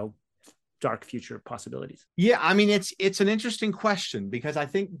 dark future possibilities? Yeah, I mean, it's an interesting question, because I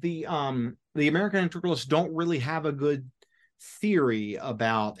think the American integralists don't really have a good theory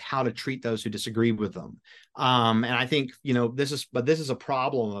about how to treat those who disagree with them. And I think, this is a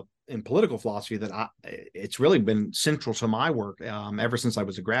problem in political philosophy that it's really been central to my work ever since I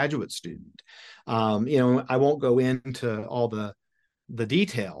was a graduate student. I won't go into all the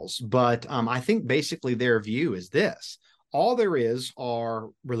details, but I think basically their view is this: all there are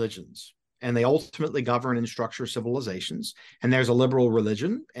religions, and they ultimately govern and structure civilizations. And there's a liberal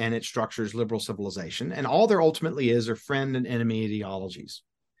religion, and it structures liberal civilization. And all there ultimately are friend and enemy ideologies.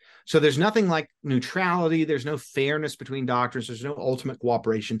 So there's nothing like neutrality. There's no fairness between doctrines. There's no ultimate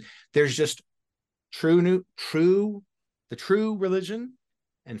cooperation. There's just the true religion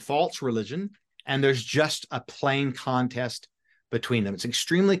and false religion. And there's just a plain contest between them. It's an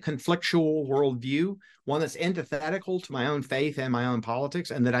extremely conflictual worldview, one that's antithetical to my own faith and my own politics,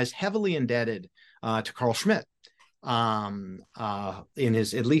 and that I was heavily indebted to Carl Schmitt in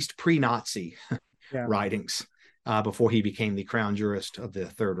his at least pre-Nazi writings before he became the crown jurist of the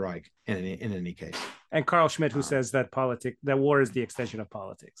Third Reich in any case. And Carl Schmitt, who says that war is the extension of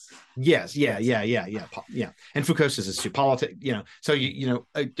politics. Yes. Yeah. And Foucault says it's politics, so,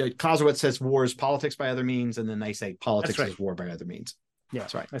 Clausewitz says war is politics by other means. And then they say politics is war by other means. Yeah.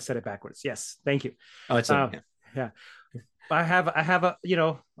 That's right. I said it backwards. Yes. Thank you. Oh, it's yeah. I have a,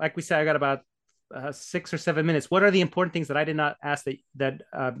 like we said, I got about 6 or 7 minutes. What are the important things that I did not ask that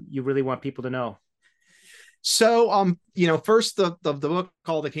you really want people to know? So, first the book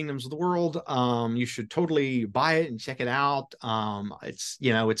called The Kingdoms of the World. You should totally buy it and check it out.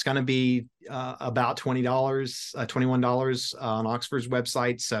 It's going to be about $20, $21 on Oxford's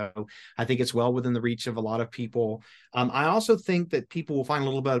website. So I think it's well within the reach of a lot of people. I also think that people will find a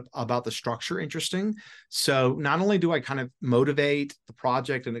little bit about the structure interesting. So not only do I kind of motivate the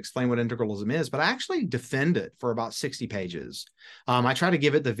project and explain what integralism is, but I actually defend it for about 60 pages. I try to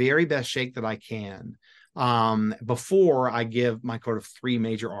give it the very best shake that I can. Before I give my sort of 3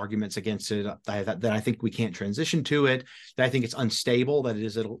 major arguments against it, that I think we can't transition to it, that I think it's unstable, that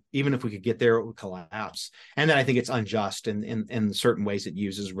it'll even if we could get there, it would collapse, and that I think it's unjust in certain ways it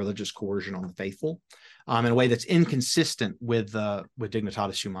uses religious coercion on the faithful, in a way that's inconsistent with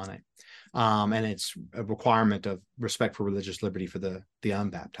Dignitatis Humanae, and its a requirement of respect for religious liberty for the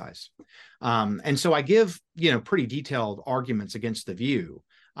unbaptized. And so I give pretty detailed arguments against the view.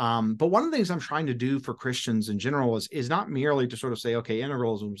 But one of the things I'm trying to do for Christians in general is not merely to sort of say, okay,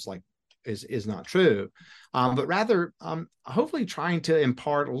 integralism is not true, but rather hopefully trying to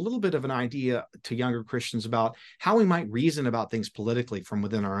impart a little bit of an idea to younger Christians about how we might reason about things politically from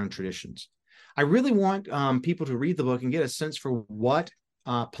within our own traditions. I really want people to read the book and get a sense for what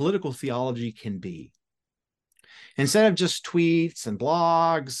political theology can be. Instead of just tweets and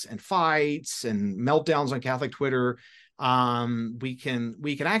blogs and fights and meltdowns on Catholic Twitter, we can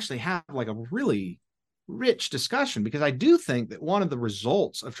actually have like a really rich discussion, because I do think that one of the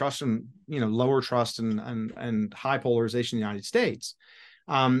results of trust and lower trust and high polarization in the United States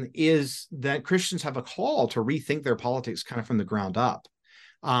is that Christians have a call to rethink their politics kind of from the ground up.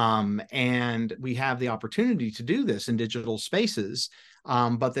 And we have the opportunity to do this in digital spaces,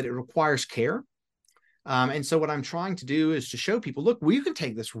 but that it requires care. And so what I'm trying to do is to show people, look, we can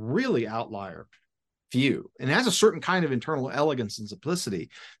take this really outlier view, and it has a certain kind of internal elegance and simplicity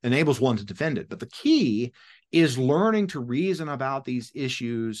that enables one to defend it. But the key is learning to reason about these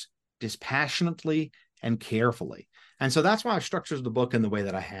issues dispassionately and carefully. And so that's why I've structured the book in the way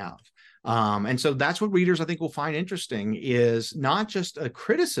that I have. And so that's what readers, I think, will find interesting, is not just a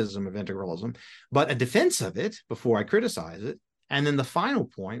criticism of integralism, but a defense of it before I criticize it. And then the final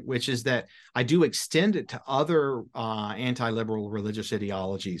point, which is that I do extend it to other anti-liberal religious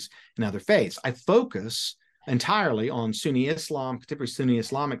ideologies and other faiths. I focus entirely on Sunni Islam, contemporary Sunni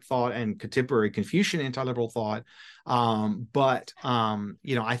Islamic thought, and contemporary Confucian anti-liberal thought. But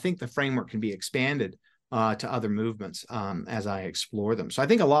I think the framework can be expanded to other movements as I explore them. So I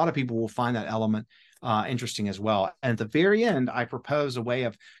think a lot of people will find that element interesting as well. And at the very end, I propose a way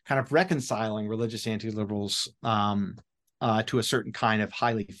of kind of reconciling religious anti-liberals to a certain kind of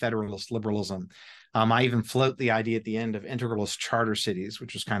highly federalist liberalism. I even float the idea at the end of integralist charter cities,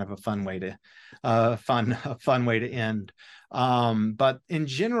 which was kind of a fun way to end. But in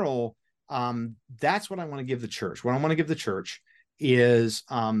general, that's what I want to give the church. What I want to give the church is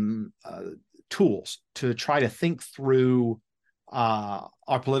tools to try to think through our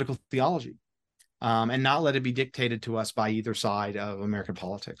political theology, and not let it be dictated to us by either side of American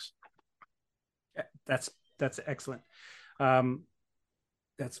politics. That's excellent.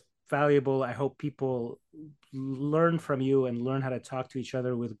 That's valuable. I hope people learn from you and learn how to talk to each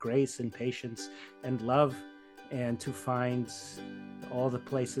other with grace and patience and love, and to find all the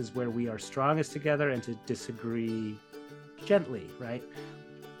places where we are strongest together and to disagree gently, right?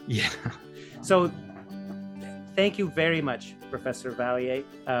 Yeah. So thank you very much, Professor Vallier.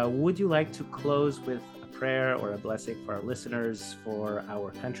 Would you like to close with a prayer or a blessing for our listeners, for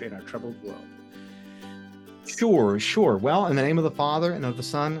our country and our troubled world? Sure. Well, in the name of the Father, and of the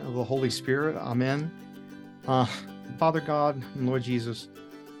Son, and of the Holy Spirit, amen. Father God and Lord Jesus,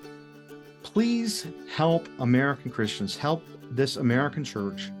 please help American Christians, help this American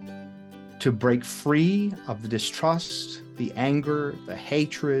church to break free of the distrust, the anger, the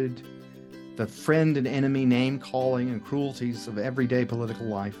hatred, the friend and enemy name-calling and cruelties of everyday political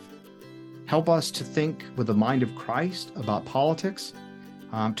life. Help us to think with the mind of Christ about politics,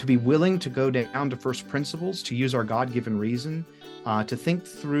 to be willing to go down to first principles, to use our God-given reason, to think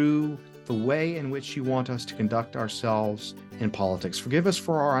through the way in which you want us to conduct ourselves in politics. Forgive us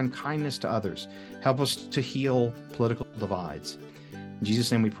for our unkindness to others. Help us to heal political divides. In Jesus'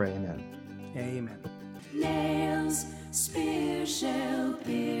 name we pray, amen. Amen. Nails, spear shall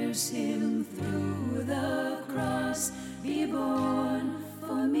pierce him through the cross. Be born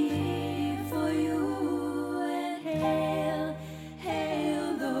for me, for you, and hail,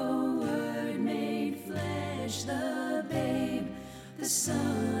 hail the Word made flesh, the babe, the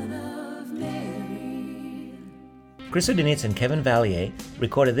Son of Mary. Chris Odinitz and Kevin Vallier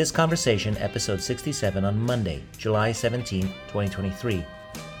recorded this conversation, episode 67, on Monday, July 17, 2023.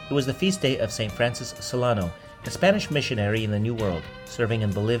 It was the feast day of St. Francis Solano, a Spanish missionary in the New World, serving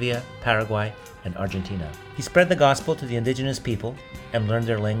in Bolivia, Paraguay, and Argentina. He spread the gospel to the indigenous people and learned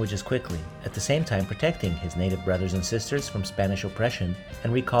their languages quickly, at the same time protecting his native brothers and sisters from Spanish oppression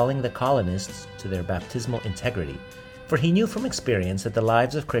and recalling the colonists to their baptismal integrity. For he knew from experience that the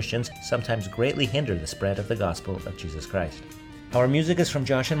lives of Christians sometimes greatly hinder the spread of the gospel of Jesus Christ. Our music is from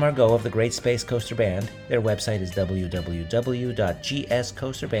Josh and Margot of the Great Space Coaster Band. Their website is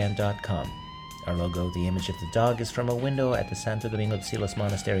www.gscoasterband.com. Our logo, the image of the dog, is from a window at the Santo Domingo de Silos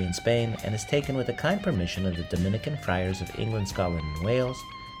Monastery in Spain and is taken with the kind permission of the Dominican Friars of England, Scotland, and Wales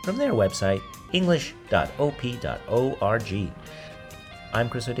from their website, english.op.org. I'm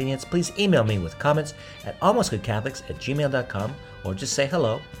Chris Odinitz. Please email me with comments at almostgoodcatholics@gmail.com or just say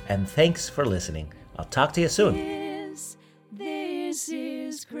hello, and thanks for listening. I'll talk to you soon. This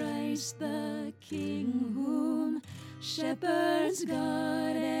is Christ the King, whom shepherds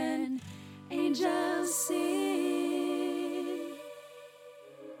guard and angels sing.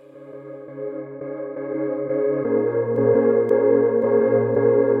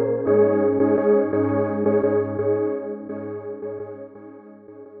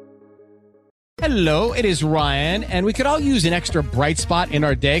 Hello, it is Ryan, and we could all use an extra bright spot in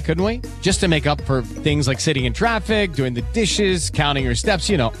our day, couldn't we? Just to make up for things like sitting in traffic, doing the dishes, counting your steps,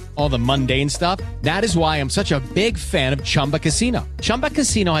 you know, all the mundane stuff. That is why I'm such a big fan of Chumba Casino. Chumba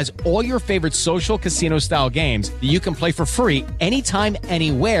Casino has all your favorite social casino-style games that you can play for free anytime,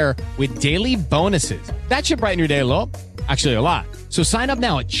 anywhere with daily bonuses. That should brighten your day a little. Actually, a lot. So sign up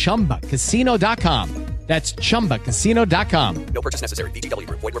now at ChumbaCasino.com. That's ChumbaCasino.com. No purchase necessary. VGW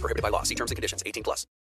Group. Void where prohibited by law. See terms and conditions. 18+.